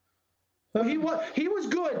 2016. He was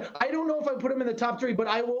good. I don't know if I put him in the top 3, but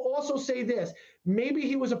I will also say this. Maybe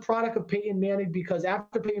he was a product of Peyton Manning, because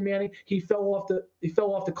after Peyton Manning, he fell off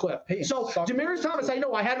the cliff. So Demaryius Thomas, I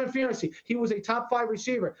know I had him in fantasy. He was a top 5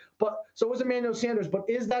 receiver, but so was Emmanuel Sanders. But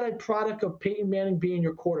is that a product of Peyton Manning being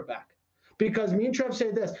your quarterback? Because me and Trev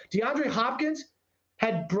say this. DeAndre Hopkins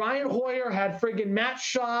had Brian Hoyer, had friggin' Matt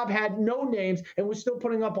Schaub, had no names, and was still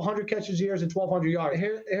putting up 100 catches a year and 1,200 yards.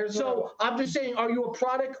 I'm just saying, are you a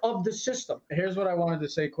product of the system? Here's what I wanted to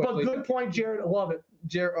say quickly. But good point, Jared. I love it.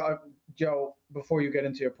 Joe, before you get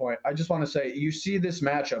into your point, I just want to say, you see this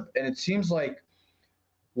matchup, and it seems like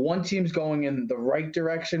one team's going in the right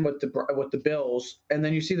direction with the Bills, and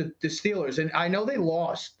then you see the Steelers. And I know they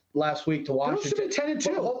lost last week to Washington. They should be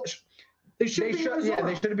 10-2. They should be Arizona. Yeah,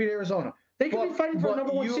 they should have beat Arizona. They could be fighting for the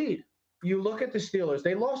number 1 seed. You look at the Steelers.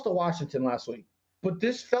 They lost to Washington last week, but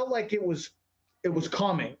this felt like it was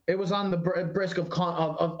coming. It was on the brisk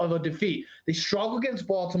of a defeat. They struggled against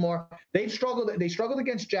Baltimore. They struggled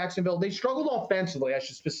against Jacksonville. They struggled offensively, I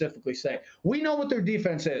should specifically say. We know what their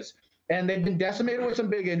defense is, and they've been decimated with some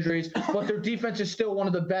big injuries, but their defense is still one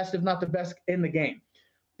of the best, if not the best, in the game.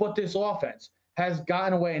 But this offense has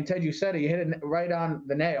gotten away, and Ted, you said it. You hit it right on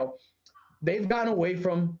the nail. They've gotten away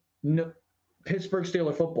from Pittsburgh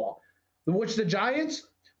Steeler football, which the Giants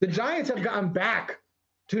have gotten back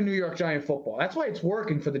to New York Giant football. That's why it's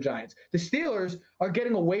working for the Giants. The Steelers are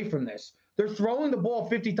getting away from this. They're throwing the ball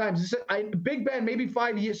 50 times. Big Ben, maybe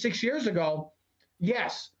 6 years ago,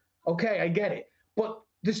 yes, okay, I get it. But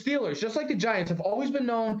the Steelers, just like the Giants, have always been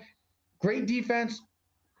known, great defense,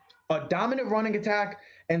 a dominant running attack,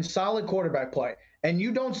 and solid quarterback play. And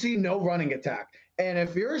you don't see no running attack. And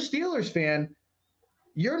if you're a Steelers fan,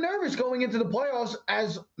 you're nervous going into the playoffs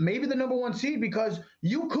as maybe the number 1 seed because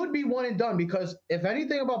you could be one and done. Because if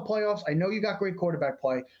anything about playoffs, I know you got great quarterback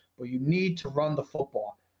play, but you need to run the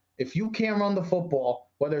football. If you can't run the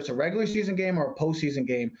football, whether it's a regular season game or a postseason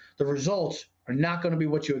game, the results are not going to be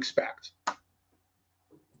what you expect.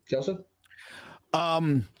 Joseph?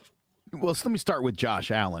 Well, so let me start with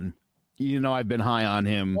Josh Allen. You know, I've been high on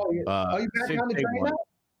him. Are you back on the train now?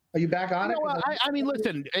 Are you back on it? I mean,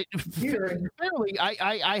 listen, fairly,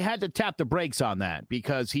 I had to tap the brakes on that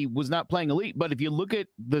because he was not playing elite. But if you look at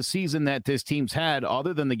the season that this team's had,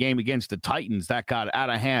 other than the game against the Titans that got out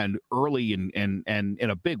of hand early and in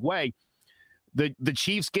a big way, the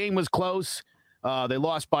Chiefs game was close. They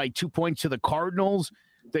lost by 2 points to the Cardinals.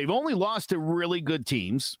 They've only lost to really good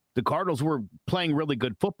teams. The Cardinals were playing really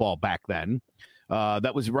good football back then.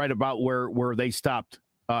 That was right about where they stopped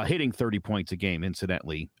hitting 30 points a game,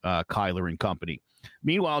 incidentally, Kyler and company.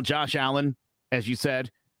 Meanwhile, Josh Allen, as you said,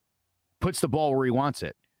 puts the ball where he wants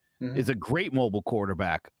it, is a great mobile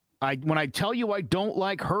quarterback. When I tell you I don't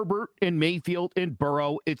like Herbert and Mayfield and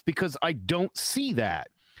Burrow, it's because I don't see that.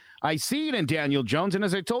 I see it in Daniel Jones, and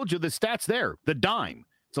as I told you, the stat's there, the dime.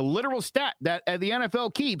 It's a literal stat that the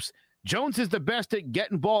NFL keeps. Jones is the best at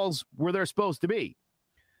getting balls where they're supposed to be.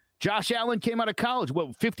 Josh Allen came out of college,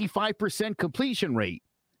 55% completion rate,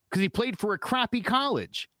 because he played for a crappy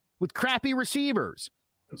college with crappy receivers.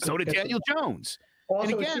 So did Daniel Jones.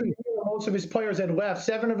 Also, and again, most of his players had left.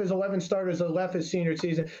 7 of his 11 starters had left his senior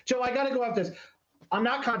season. Joe, I got to go after this. I'm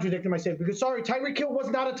not contradicting myself because, sorry, Tyreek Hill was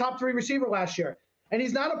not a top 3 receiver last year. And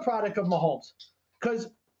he's not a product of Mahomes. Because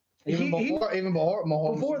before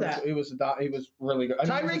that, he was really good.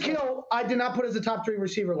 Tyreek Hill, I did not put as a top 3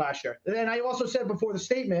 receiver last year. And I also said before the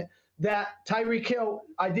statement that Tyreek Hill,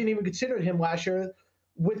 I didn't even consider him last year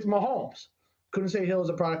with Mahomes. Couldn't say Hill is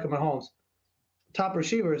a product of Mahomes. Top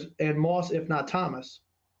receivers, and Moss, if not Thomas.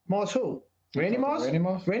 Moss who? Randy Moss?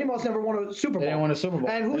 Randy Moss never won a Super Bowl. They didn't win a Super Bowl.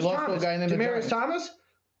 And who's Thomas? Demaryius Thomas?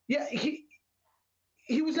 Yeah,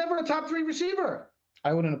 he was never a top 3 receiver.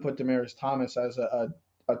 I wouldn't have put Demaryius Thomas as a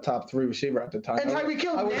top 3 receiver at the time. And Tyreek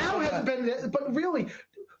Hill now hasn't been, but really,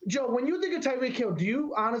 Joe, when you think of Tyreek Hill, do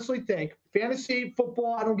you honestly think, fantasy,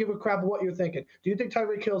 football, I don't give a crap what you're thinking, do you think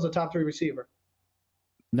Tyreek Hill is a top 3 receiver?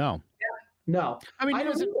 No. No. I mean,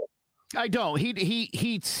 I don't.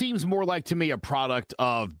 He seems more like to me a product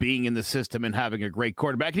of being in the system and having a great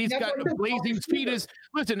quarterback. And he's got blazing speed.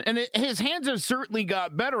 And his hands have certainly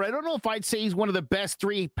got better. I don't know if I'd say he's one of the best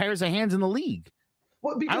 3 pairs of hands in the league.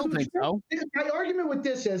 Well, because I don't think so. My argument with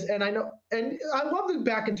this is, and I know, and I love the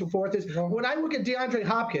back and forth, is when I look at DeAndre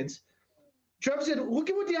Hopkins, Trevor said, look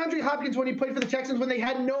at what DeAndre Hopkins when he played for the Texans when they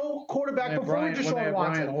had no quarterback before Deshaun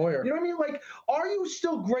Watson. You know what I mean? Like, are you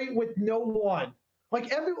still great with no one?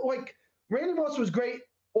 Like Randy Moss was great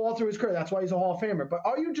all through his career. That's why he's a Hall of Famer. But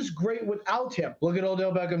are you just great without him? Look at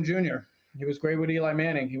Odell Beckham Jr. He was great with Eli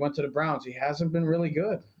Manning. He went to the Browns. He hasn't been really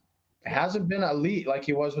good. Hasn't been elite like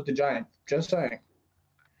he was with the Giants. Just saying.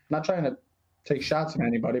 Not trying to take shots at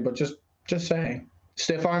anybody, but just saying.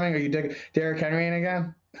 Stiff arming? Are you Derrick Henry in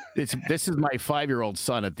again? This is my 5-year-old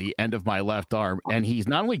son at the end of my left arm, and he's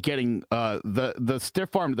not only getting the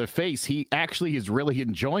stiff arm to the face, he actually is really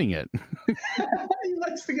enjoying it. He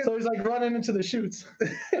likes to get. So he's like running into the chutes.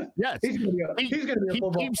 Yes, he's gonna be a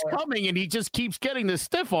football He keeps coming, and he just keeps getting the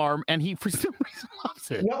stiff arm, and he for some reason loves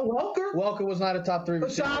it. Welker was not a top 3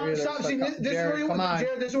 receiver. Stop. See, this is where you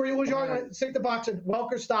Jared, this is where you lose your argument. Stick the box in.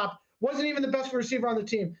 Welker, stop. Wasn't even the best receiver on the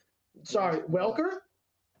team. Sorry, Welker.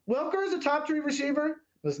 Welker is a top 3 receiver.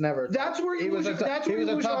 Was never. That's where you lose. That's where you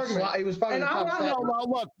lose your argument. He was probably the top slot. No,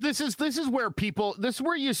 look, this is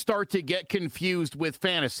where you start to get confused with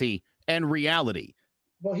fantasy and reality.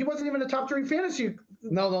 Well, he wasn't even a top 3 fantasy.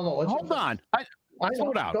 No. Hold on.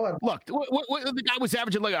 Hold on. Go ahead. Look, the guy was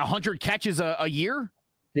averaging like 100 catches a year.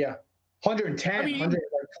 Yeah, 110. I mean,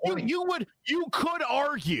 120. you could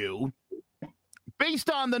argue, based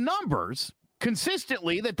on the numbers,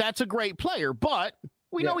 consistently that's a great player, but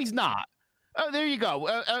we know he's not. There you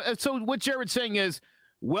go. So what Jared's saying is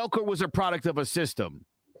Welker was a product of a system.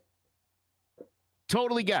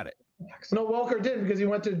 Totally get it. No, Welker didn't, because he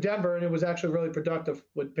went to Denver and it was actually really productive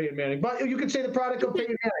with Peyton Manning. But you could say the product of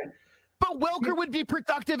Peyton Manning. But Welker would be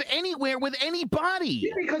productive anywhere with anybody.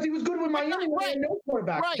 Yeah, because he was good with Miami when they had no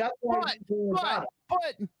quarterback. Right. That's why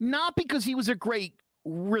But not because he was a great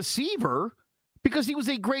receiver, because he was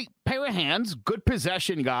a great pair of hands, good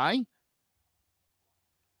possession guy.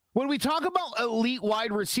 When we talk about elite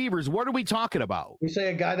wide receivers, what are we talking about? We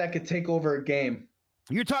say a guy that could take over a game.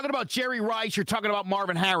 You're talking about Jerry Rice. You're talking about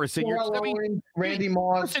Marvin Harrison. Randy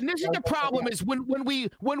Moss. Listen, this is the problem: is when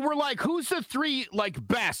we're like, who's the 3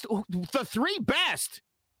 best? The 3 best.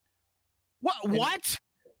 What?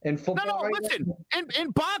 In football, No. Listen, in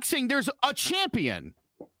boxing, there's a champion.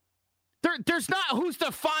 There's not who's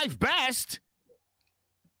the 5 best.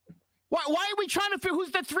 Why are we trying to figure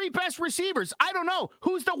who's the 3 best receivers? I don't know.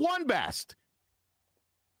 Who's the 1 best?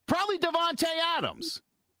 Probably Davante Adams.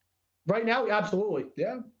 Right now, absolutely.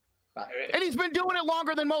 Yeah. And he's been doing it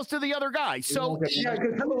longer than most of the other guys. So, yeah,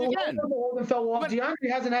 because Holden fell off. DeAndre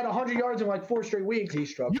hasn't had 100 yards in like 4 straight weeks. He's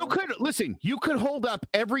struggling. You could hold up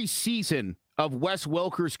every season of Wes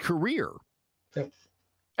Welker's career. Yep.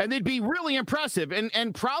 And they'd be really impressive.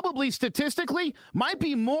 And probably statistically might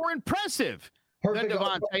be more impressive than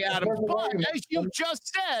Davante Adams. But as you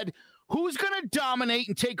just said, who's going to dominate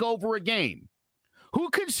and take over a game? Who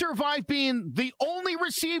can survive being the only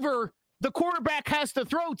receiver the quarterback has to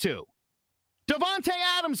throw to? Davante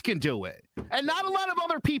Adams can do it, and not a lot of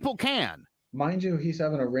other people can. Mind you, he's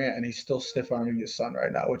having a rant, and he's still stiff-arming his son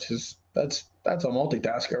right now, which is that's a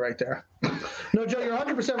multitasker right there. No, Joe, you're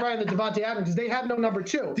 100% right on the Davante Adams, because they have no number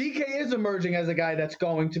 2. DK is emerging as a guy that's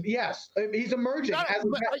going to be. Yes, he's emerging.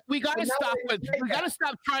 We got to stop. We got to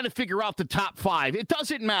stop trying to figure out the top 5. It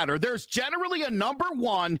doesn't matter. There's generally a number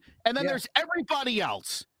 1, and then there's everybody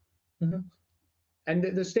else. Mm-hmm. And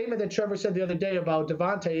the statement that Trevor said the other day about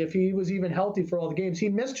Davante, if he was even healthy for all the games, he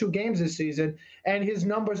missed 2 games this season, and his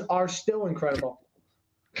numbers are still incredible.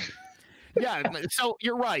 Yeah, so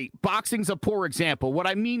you're right. Boxing's a poor example. What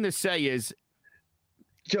I mean to say is,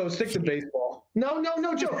 Joe, stick to baseball. No, Joe.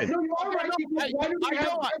 No, you are right.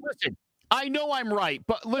 I know I'm right,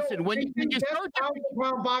 but listen, when you start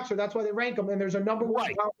pound boxer, that's why they rank him, and there's a number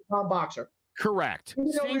 1 pound boxer. Correct.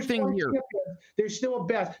 Same thing here. There's still a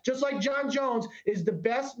best. Just like John Jones is the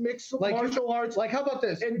best mixed martial arts. Like, how about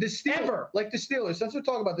this? And the Steelers, like the Steelers, since we're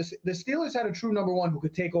talking about this, the Steelers had a true number 1 who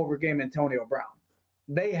could take over a game, Antonio Brown.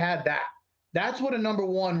 They had that. That's what a number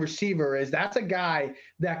 1 receiver is. That's a guy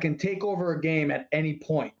that can take over a game at any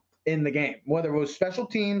point in the game, whether it was special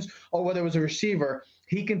teams or whether it was a receiver.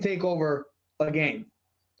 He can take over a game.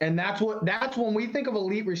 And that's when we think of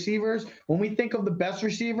elite receivers, when we think of the best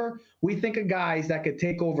receiver, we think of guys that could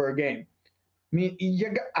take over a game. I mean,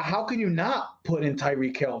 how can you not put in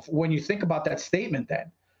Tyreek Hill when you think about that statement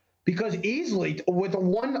then? Because easily with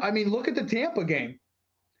look at the Tampa game.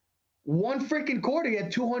 1 freaking quarter, he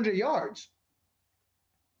had 200 yards.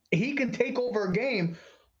 He can take over a game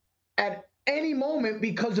at any moment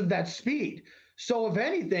because of that speed. So if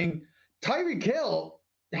anything, Tyreek Hill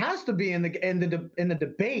has to be in the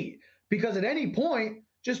debate, because at any point,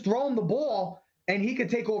 just throw him the ball and he could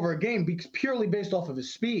take over a game purely based off of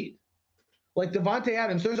his speed. Like Davante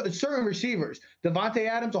Adams, there's certain receivers. Davante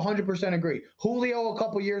Adams, 100% agree. Julio a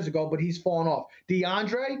couple years ago, but he's fallen off.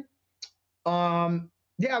 DeAndre, I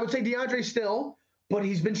would say DeAndre still, but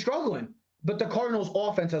he's been struggling. But the Cardinals'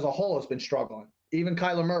 offense as a whole has been struggling. Even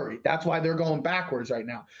Kyler Murray. That's why they're going backwards right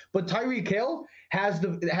now. But Tyreek Hill has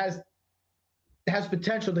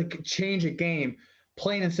potential to change a game,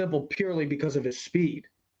 plain and simple, purely because of his speed.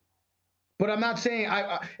 But I'm not saying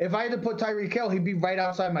if I had to put Tyreek Hill, he'd be right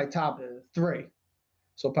outside my top 3.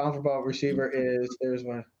 So pound for pound receiver there's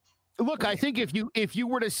my. Look, I think if you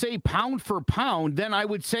were to say pound for pound, then I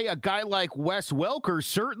would say a guy like Wes Welker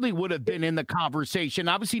certainly would have been in the conversation.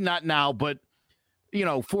 Obviously not now, but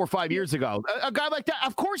 4 or 5 years ago, a guy like that,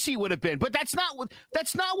 of course he would have been. But that's not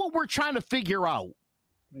what we're trying to figure out.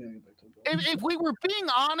 If we were being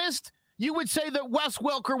honest, you would say that Wes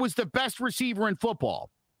Welker was the best receiver in football.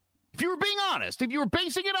 If you were being honest, if you were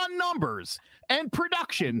basing it on numbers and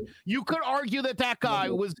production, you could argue that guy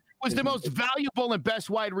was the most valuable and best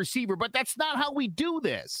wide receiver, but that's not how we do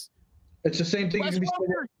this. It's the same thing.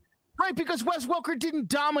 Right, because Wes Welker didn't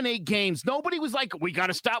dominate games. Nobody was like, we got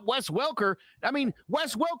to stop Wes Welker. I mean,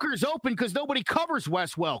 Wes Welker's open because nobody covers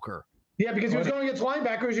Wes Welker. Yeah, because he was going against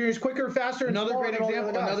linebackers. He was quicker, faster. Another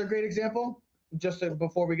great example, just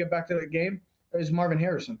before we get back to the game, is Marvin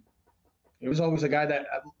Harrison. He was always a guy that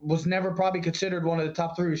was never probably considered one of the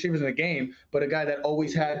top 3 receivers in the game, but a guy that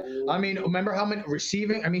always had. I mean, remember how many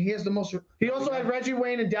receiving? I mean, he has the most. He also had Reggie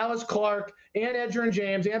Wayne and Dallas Clark and Edgerrin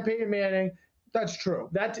James and Peyton Manning. That's true.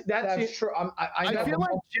 That's true. I feel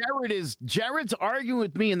like Jared's arguing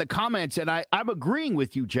with me in the comments, and I'm agreeing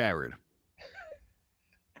with you, Jared.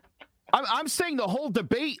 I'm saying the whole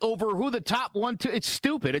debate over who the top 1, 2, it's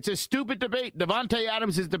stupid. It's a stupid debate. Devontae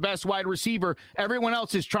Adams is the best wide receiver. Everyone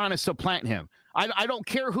else is trying to supplant him. I don't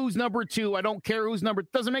care who's number 2. I don't care who's number.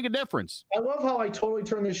 It doesn't make a difference. I love how I totally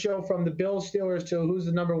turned this show from the Bills Steelers to who's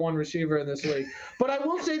the number 1 receiver in this league. But I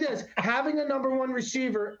will say this: having a number 1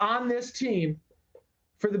 receiver on this team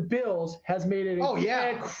for the Bills has made it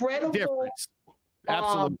incredible difference.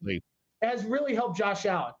 Absolutely, has really helped Josh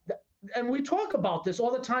Allen. And we talk about this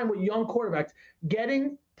all the time with young quarterbacks,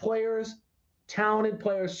 getting players, talented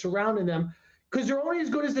players, surrounding them, because they're only as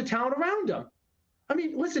good as the talent around them. I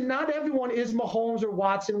mean, listen, not everyone is Mahomes or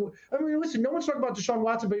Watson. I mean, listen, no one's talking about Deshaun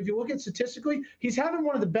Watson, but if you look at statistically, he's having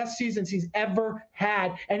one of the best seasons he's ever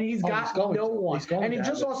had, and he's got no one. And he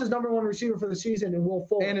just lost his number 1 receiver for the season in Will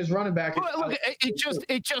Fuller. And his running back. Look,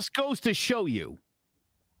 it just goes to show you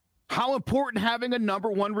how important having a number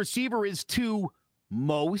 1 receiver is to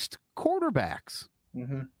most quarterbacks.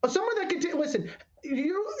 Mm-hmm. Someone that can listen.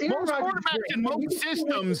 Most quarterbacks in most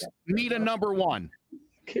systems need a number 1.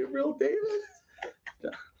 Gabriel Davis.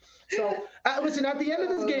 So listen, at the end of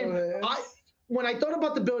this game, when I thought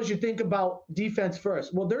about the Bills, you think about defense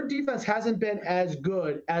first. Well, their defense hasn't been as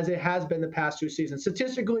good as it has been the past 2 seasons.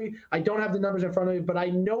 Statistically, I don't have the numbers in front of me, but I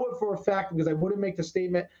know it for a fact because I wouldn't make the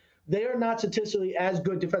statement. They are not statistically as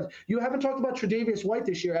good defense. You haven't talked about Tre'Davious White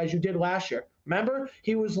this year as you did last year. Remember,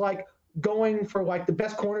 he was like going for like the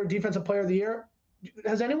best corner defensive player of the year.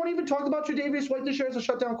 Has anyone even talked about Tre'Davious White this year as a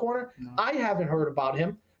shutdown corner? No. I haven't heard about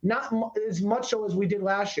him. Not as much so as we did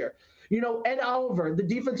last year. You know, Ed Oliver, the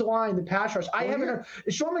defensive line, the pass rush. I haven't heard.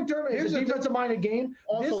 Sean McDermott is a defensive minded game.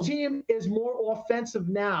 Also, this team is more offensive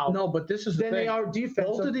now. No, but this is than they are defensive.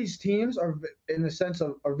 Both of these teams are, in the sense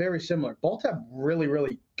of, are very similar. Both have really,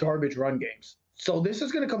 really garbage run games. So this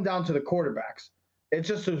is going to come down to the quarterbacks. It's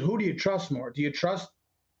just who do you trust more? Do you trust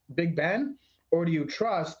Big Ben or do you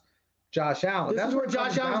trust Josh Allen? That's where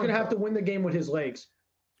Josh Allen's going to have to win the game with his legs.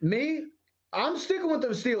 Me, I'm sticking with the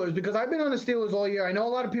Steelers because I've been on the Steelers all year. I know a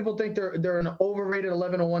lot of people think they're an overrated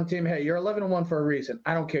 11-1 team. Hey, you're 11-1 for a reason.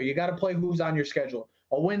 I don't care. You got to play who's on your schedule.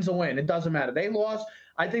 A win's a win. It doesn't matter. They lost.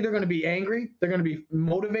 I think they're going to be angry. They're going to be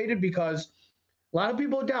motivated because a lot of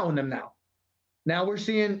people are down with them now. Now we're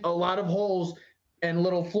seeing a lot of holes and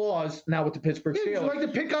little flaws now with the Pittsburgh Steelers. It's like to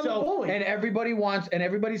pick on the bully. And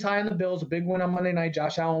everybody's high on the Bills. A big win on Monday night.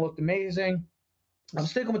 Josh Allen looked amazing. I'm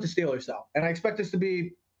sticking with the Steelers, though. And I expect this to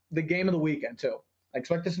be the game of the weekend too. I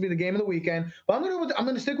expect this to be the game of the weekend. But I'm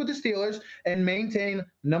going to stick with the Steelers and maintain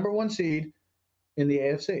number 1 seed in the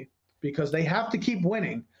AFC because they have to keep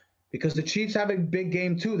winning because the Chiefs have a big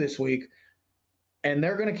game too this week, and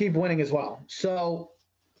they're going to keep winning as well. So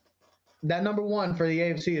that number 1 for the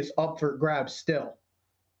AFC is up for grabs still,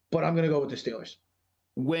 but I'm going to go with the Steelers.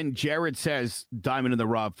 When Jared says diamond in the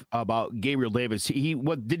rough about Gabriel Davis, he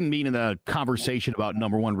what didn't mean in the conversation about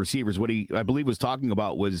number 1 receivers. What he, I believe, was talking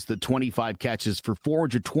about was the 25 catches for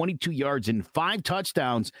 422 yards and 5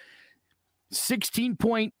 touchdowns,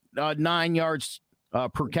 16.9 yards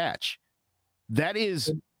per catch. That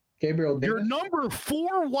is Gabriel Davis, your number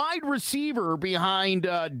 4 wide receiver behind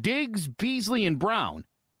Diggs, Beasley, and Brown.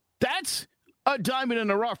 That's a diamond in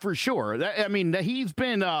the rough for sure. He's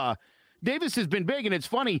been Davis has been big, and it's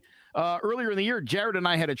funny. Earlier in the year, Jared and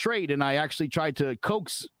I had a trade, and I actually tried to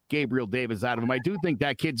coax Gabriel Davis out of him. I do think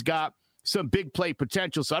that kid's got some big play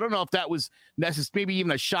potential, so I don't know if that was necessary, maybe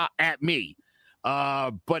even a shot at me.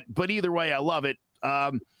 But either way, I love it.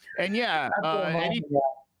 Any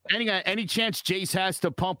chance Jace has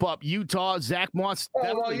to pump up Utah, Zach Moss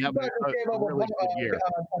definitely have a really good year.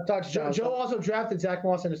 Joe also drafted Zach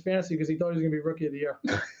Moss in his fantasy because he thought he was going to be Rookie of the Year.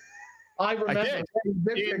 I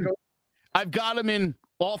remember. I've got him in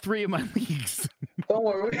all 3 of my leagues. Don't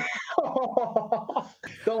worry.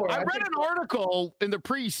 Don't worry. I read an article in the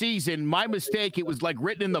preseason. My mistake. It was like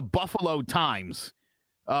written in the Buffalo Times.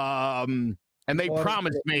 And they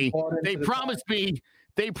promised me.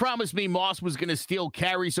 They promised me Moss was going to steal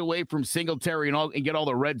carries away from Singletary and get all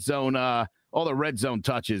the red zone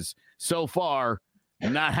touches. So far,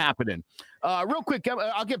 Not happening. Real quick,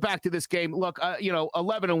 I'll get back to this game. Look,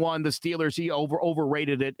 11-1, the Steelers,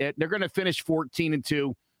 overrated it. They're going to finish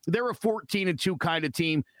 14-2. They're a 14-2 kind of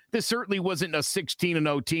team. This certainly wasn't a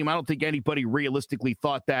 16-0 team. I don't think anybody realistically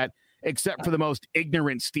thought that, except for the most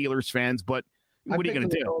ignorant Steelers fans. But what are you going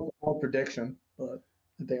to do? Prediction, but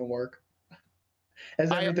it didn't work.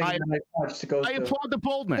 As everything I applaud the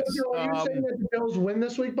boldness. So are you saying that the Bills win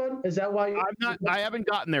this week, bud? Is that why? I haven't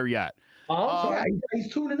gotten there yet. Oh,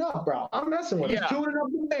 he's tuning up, bro. I'm messing with him. He's tuning up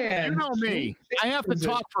the man. You know me. I have to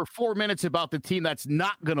talk for 4 minutes about the team that's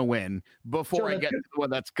not going to win before I get to the one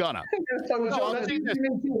that's going to.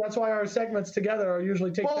 That's why our segments together are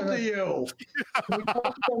usually taken. Both of you.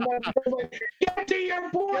 Get to your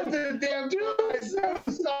point. Damn, do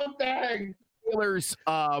something. Steelers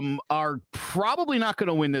are probably not going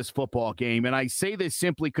to win this football game. And I say this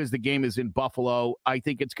simply because the game is in Buffalo. I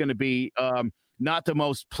think it's going to be not the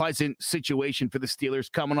most pleasant situation for the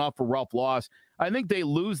Steelers coming off a rough loss. I think they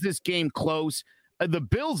lose this game close. The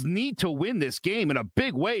Bills need to win this game in a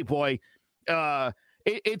big way, boy.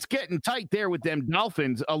 It's getting tight there with them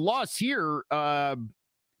Dolphins. A loss here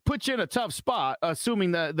puts you in a tough spot,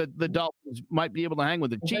 assuming the Dolphins might be able to hang with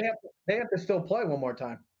the Chiefs. They have to still play one more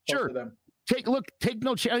time. Sure. Take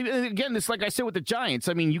no chance. Again, this, like I said with the Giants,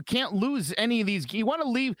 I mean, you can't lose any of these. You want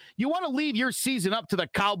to leave your season up to the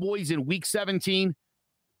Cowboys in week 17.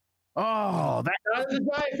 Oh, that is a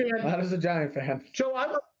Giant fan. That is a Giant fan. Joe,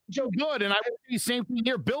 good, and I would say the same thing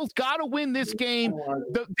here. Bills got to win this game.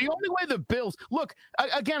 The only way the Bills look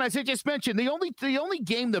again, as I just mentioned, the only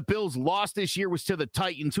game the Bills lost this year was to the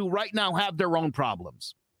Titans, who right now have their own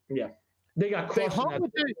problems. Yeah, they hung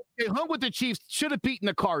with the Chiefs. Should have beaten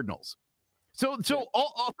the Cardinals. So for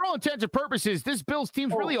all intents and purposes, this Bills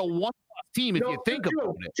team's really a one-loss team if you think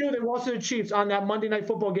about it. True, they lost to the Chiefs on that Monday Night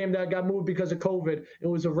Football game that got moved because of COVID. It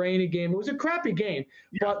was a rainy game. It was a crappy game.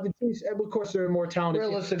 Yeah. But the Chiefs, of course, they're more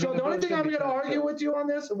talented. Joe, the only thing I'm going to argue with you on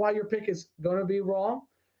this, why your pick is going to be wrong,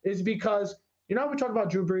 is because, we talk about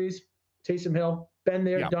Drew Brees, Taysom Hill, been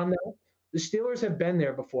there, done that. The Steelers have been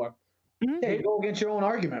there before. Mm-hmm. Hey, go against your own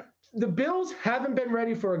argument. The Bills haven't been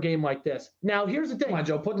ready for a game like this. Now, here's the thing. Come on,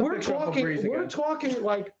 Joe, put the picture up of Brees again. We're talking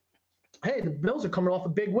like, hey, the Bills are coming off a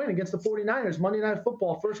big win against the 49ers, Monday Night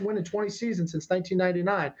Football, first win in 20 seasons since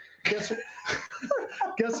 1999.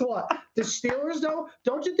 Guess what? The Steelers, though,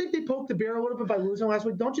 don't you think they poked the bear a little bit by losing last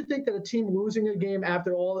week? Don't you think that a team losing a game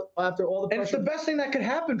after all the pressure? And it's the best thing that could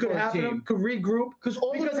happen for a team. Could regroup. Because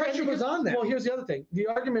the pressure was on them. Well, here's the other thing. The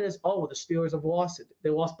argument is, the Steelers have lost it. They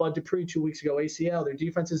lost Bud Dupree 2 weeks ago, ACL. Their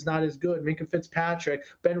defense is not as good. Minka Fitzpatrick,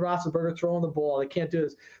 Ben Roethlisberger throwing the ball. They can't do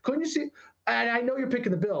this. Couldn't you see? And I know you're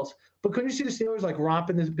picking the Bills, but couldn't you see the Steelers like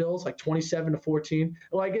romping the Bills like 27-14,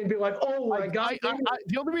 like and be like, oh my God?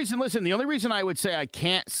 The only reason I would say I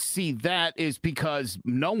can't see that is because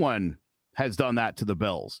no one has done that to the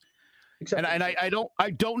Bills, and I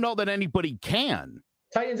don't know that anybody can.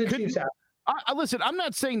 Titans and Chiefs have. Listen, I'm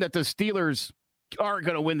not saying that the Steelers aren't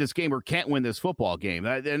going to win this game or can't win this football game,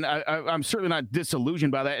 and I'm certainly not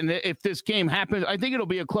disillusioned by that. And if this game happens, I think it'll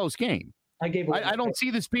be a close game. I don't see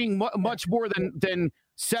this being much more than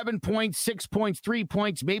 7 points, 6 points, 3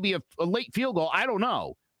 points, maybe a late field goal. I don't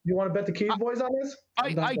know. You want to bet the Keys boys on this?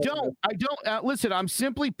 I don't. Listen, I'm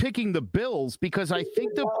simply picking the Bills because I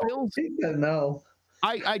think the Bills. No.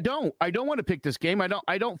 I don't want to pick this game.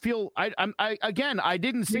 I don't feel. I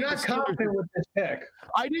didn't say. You're not confident with this pick.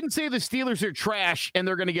 I didn't say the Steelers are trash and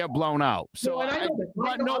they're going to get blown out. So I'm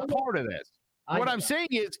not no part of this. What I'm saying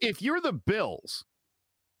is, if you're the Bills,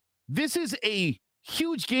 this is a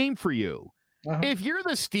huge game for you. Uh-huh. If you're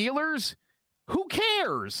the Steelers, who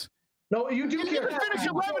cares? No, you do care. You finish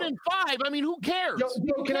 11-5. I mean, who cares?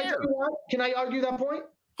 Can I argue that point?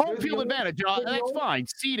 Home field advantage. That's fine.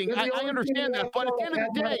 Seating. I understand that. But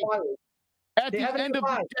at the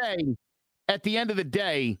end of the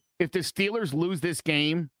day, if the Steelers lose this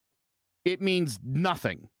game, it means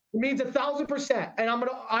nothing. It means 1,000%. And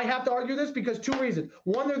I have to argue this because two reasons.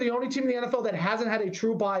 One, they're the only team in the NFL that hasn't had a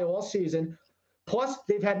true bye all season. Plus,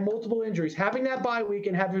 they've had multiple injuries. Having that bye week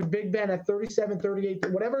and having Big Ben at 37,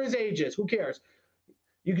 38, whatever his age is, who cares?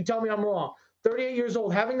 You can tell me I'm wrong. 38 years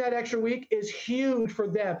old, having that extra week is huge for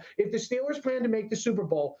them. If the Steelers plan to make the Super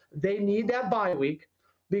Bowl, they need that bye week.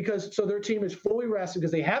 So their team is fully rested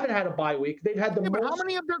because they haven't had a bye week. They've had but how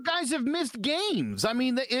many of their guys have missed games? I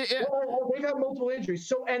mean, they've had multiple injuries.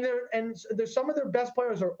 So there's some of their best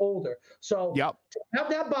players are older. So to have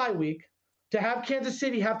that bye week, to have Kansas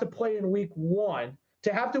City have to play in week 1,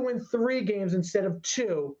 to have to win 3 games instead of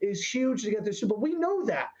 2 is huge to get the Super Bowl. We know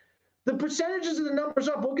that. The percentages of the numbers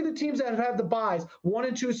up. Look at the teams that have had the buys, 1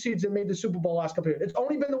 and 2 seeds that made the Super Bowl last couple of years. It's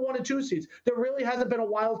only been the 1 and 2 seeds. There really hasn't been a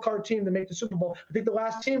wild card team to make the Super Bowl. I think the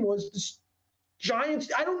last team was the Giants.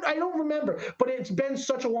 I don't remember, but it's been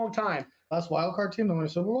such a long time. Last wild card team to win a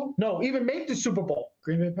Super Bowl? No, even make the Super Bowl.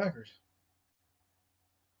 Green Bay Packers.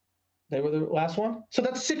 They were the last one? So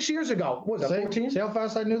that's 6 years ago. What was that, 14? See how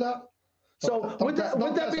fast I knew that? So with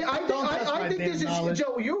that being, I think this is,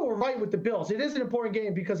 Joe, you were right with the Bills. It is an important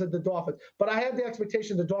game because of the Dolphins, but I have the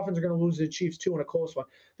expectation the Dolphins are going to lose to the Chiefs too in a close one.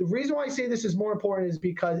 The reason why I say this is more important is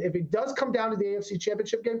because if it does come down to the AFC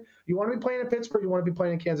Championship game, you want to be playing in Pittsburgh, you want to be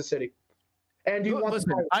playing in Kansas City. And you want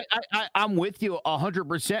listen, I'm with you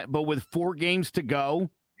 100%, but with 4 games to go,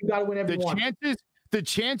 you got to win every one. The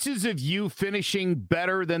chances of you finishing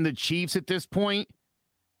better than the Chiefs at this point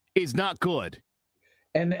is not good.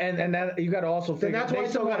 And that you got to also figure that's why they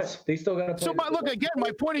still got to play. So, but look again.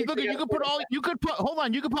 My point is, look, you could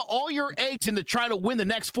put all your eggs in to try to win the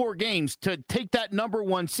next 4 games to take that number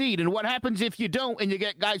 1 seed. And what happens if you don't, and you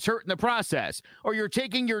get guys hurt in the process, or you're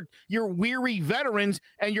taking your weary veterans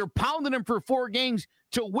and you're pounding them for 4 games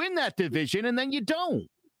to win that division, and then you don't.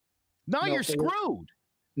 Now you're screwed.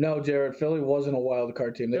 No, Jared, Philly wasn't a wild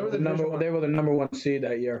card team. They were the number 1 seed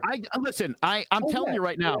that year. I'm telling you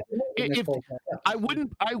right now, if I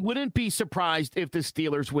wouldn't be surprised if the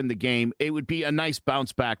Steelers win the game. It would be a nice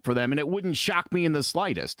bounce back for them, and it wouldn't shock me in the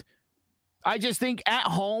slightest. I just think at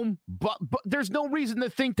home, but there's no reason to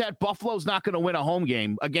think that Buffalo's not going to win a home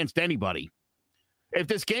game against anybody. If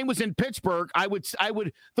this game was in Pittsburgh, I would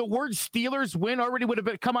the word Steelers win already would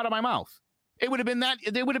have come out of my mouth. It would have been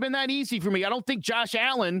that easy for me. I don't think Josh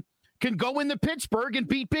Allen can go into Pittsburgh and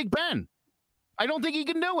beat Big Ben. I don't think he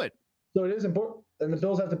can do it. So it is important, and the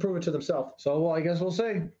Bills have to prove it to themselves. So, I guess we'll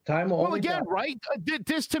see. Time will only tell. Right?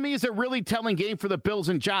 This to me is a really telling game for the Bills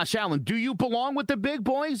and Josh Allen. Do you belong with the big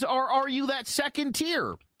boys, or are you that second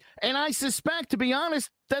tier? And I suspect, to be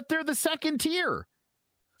honest, that they're the second tier.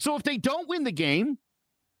 So if they don't win the game,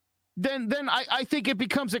 then I think it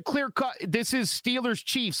becomes a clear cut. This is Steelers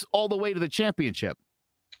Chiefs all the way to the championship.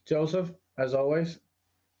 Joseph, as always,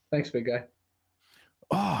 thanks, big guy.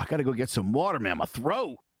 Oh, I got to go get some water, man. My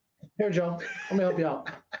throat. Here, Joe. Let me help you out.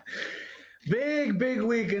 Big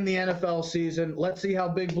week in the NFL season. Let's see how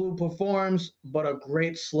Big Blue performs, but a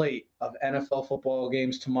great slate of NFL football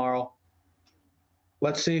games tomorrow.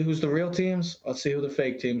 Let's see who's the real teams. Let's see who the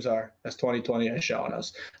fake teams are, as 2020 has shown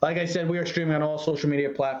us. Like I said, we are streaming on all social media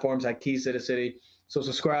platforms at Keys to the City. So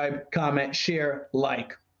subscribe, comment, share,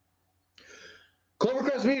 like.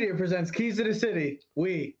 Clovercrest Media presents Keys to the City.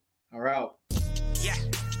 We are out. Yeah.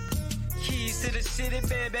 Keys to the city,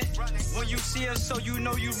 baby. When you see us, so you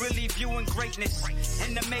know you really viewing greatness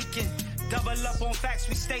in the making. Double up on facts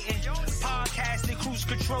we stating. Podcasting, cruise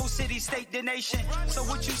control, city, state, the nation. So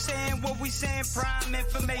what you saying, what we saying, prime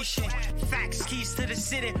information. Facts, keys to the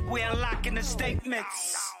city, we unlocking the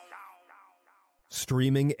statements.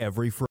 Streaming every Friday.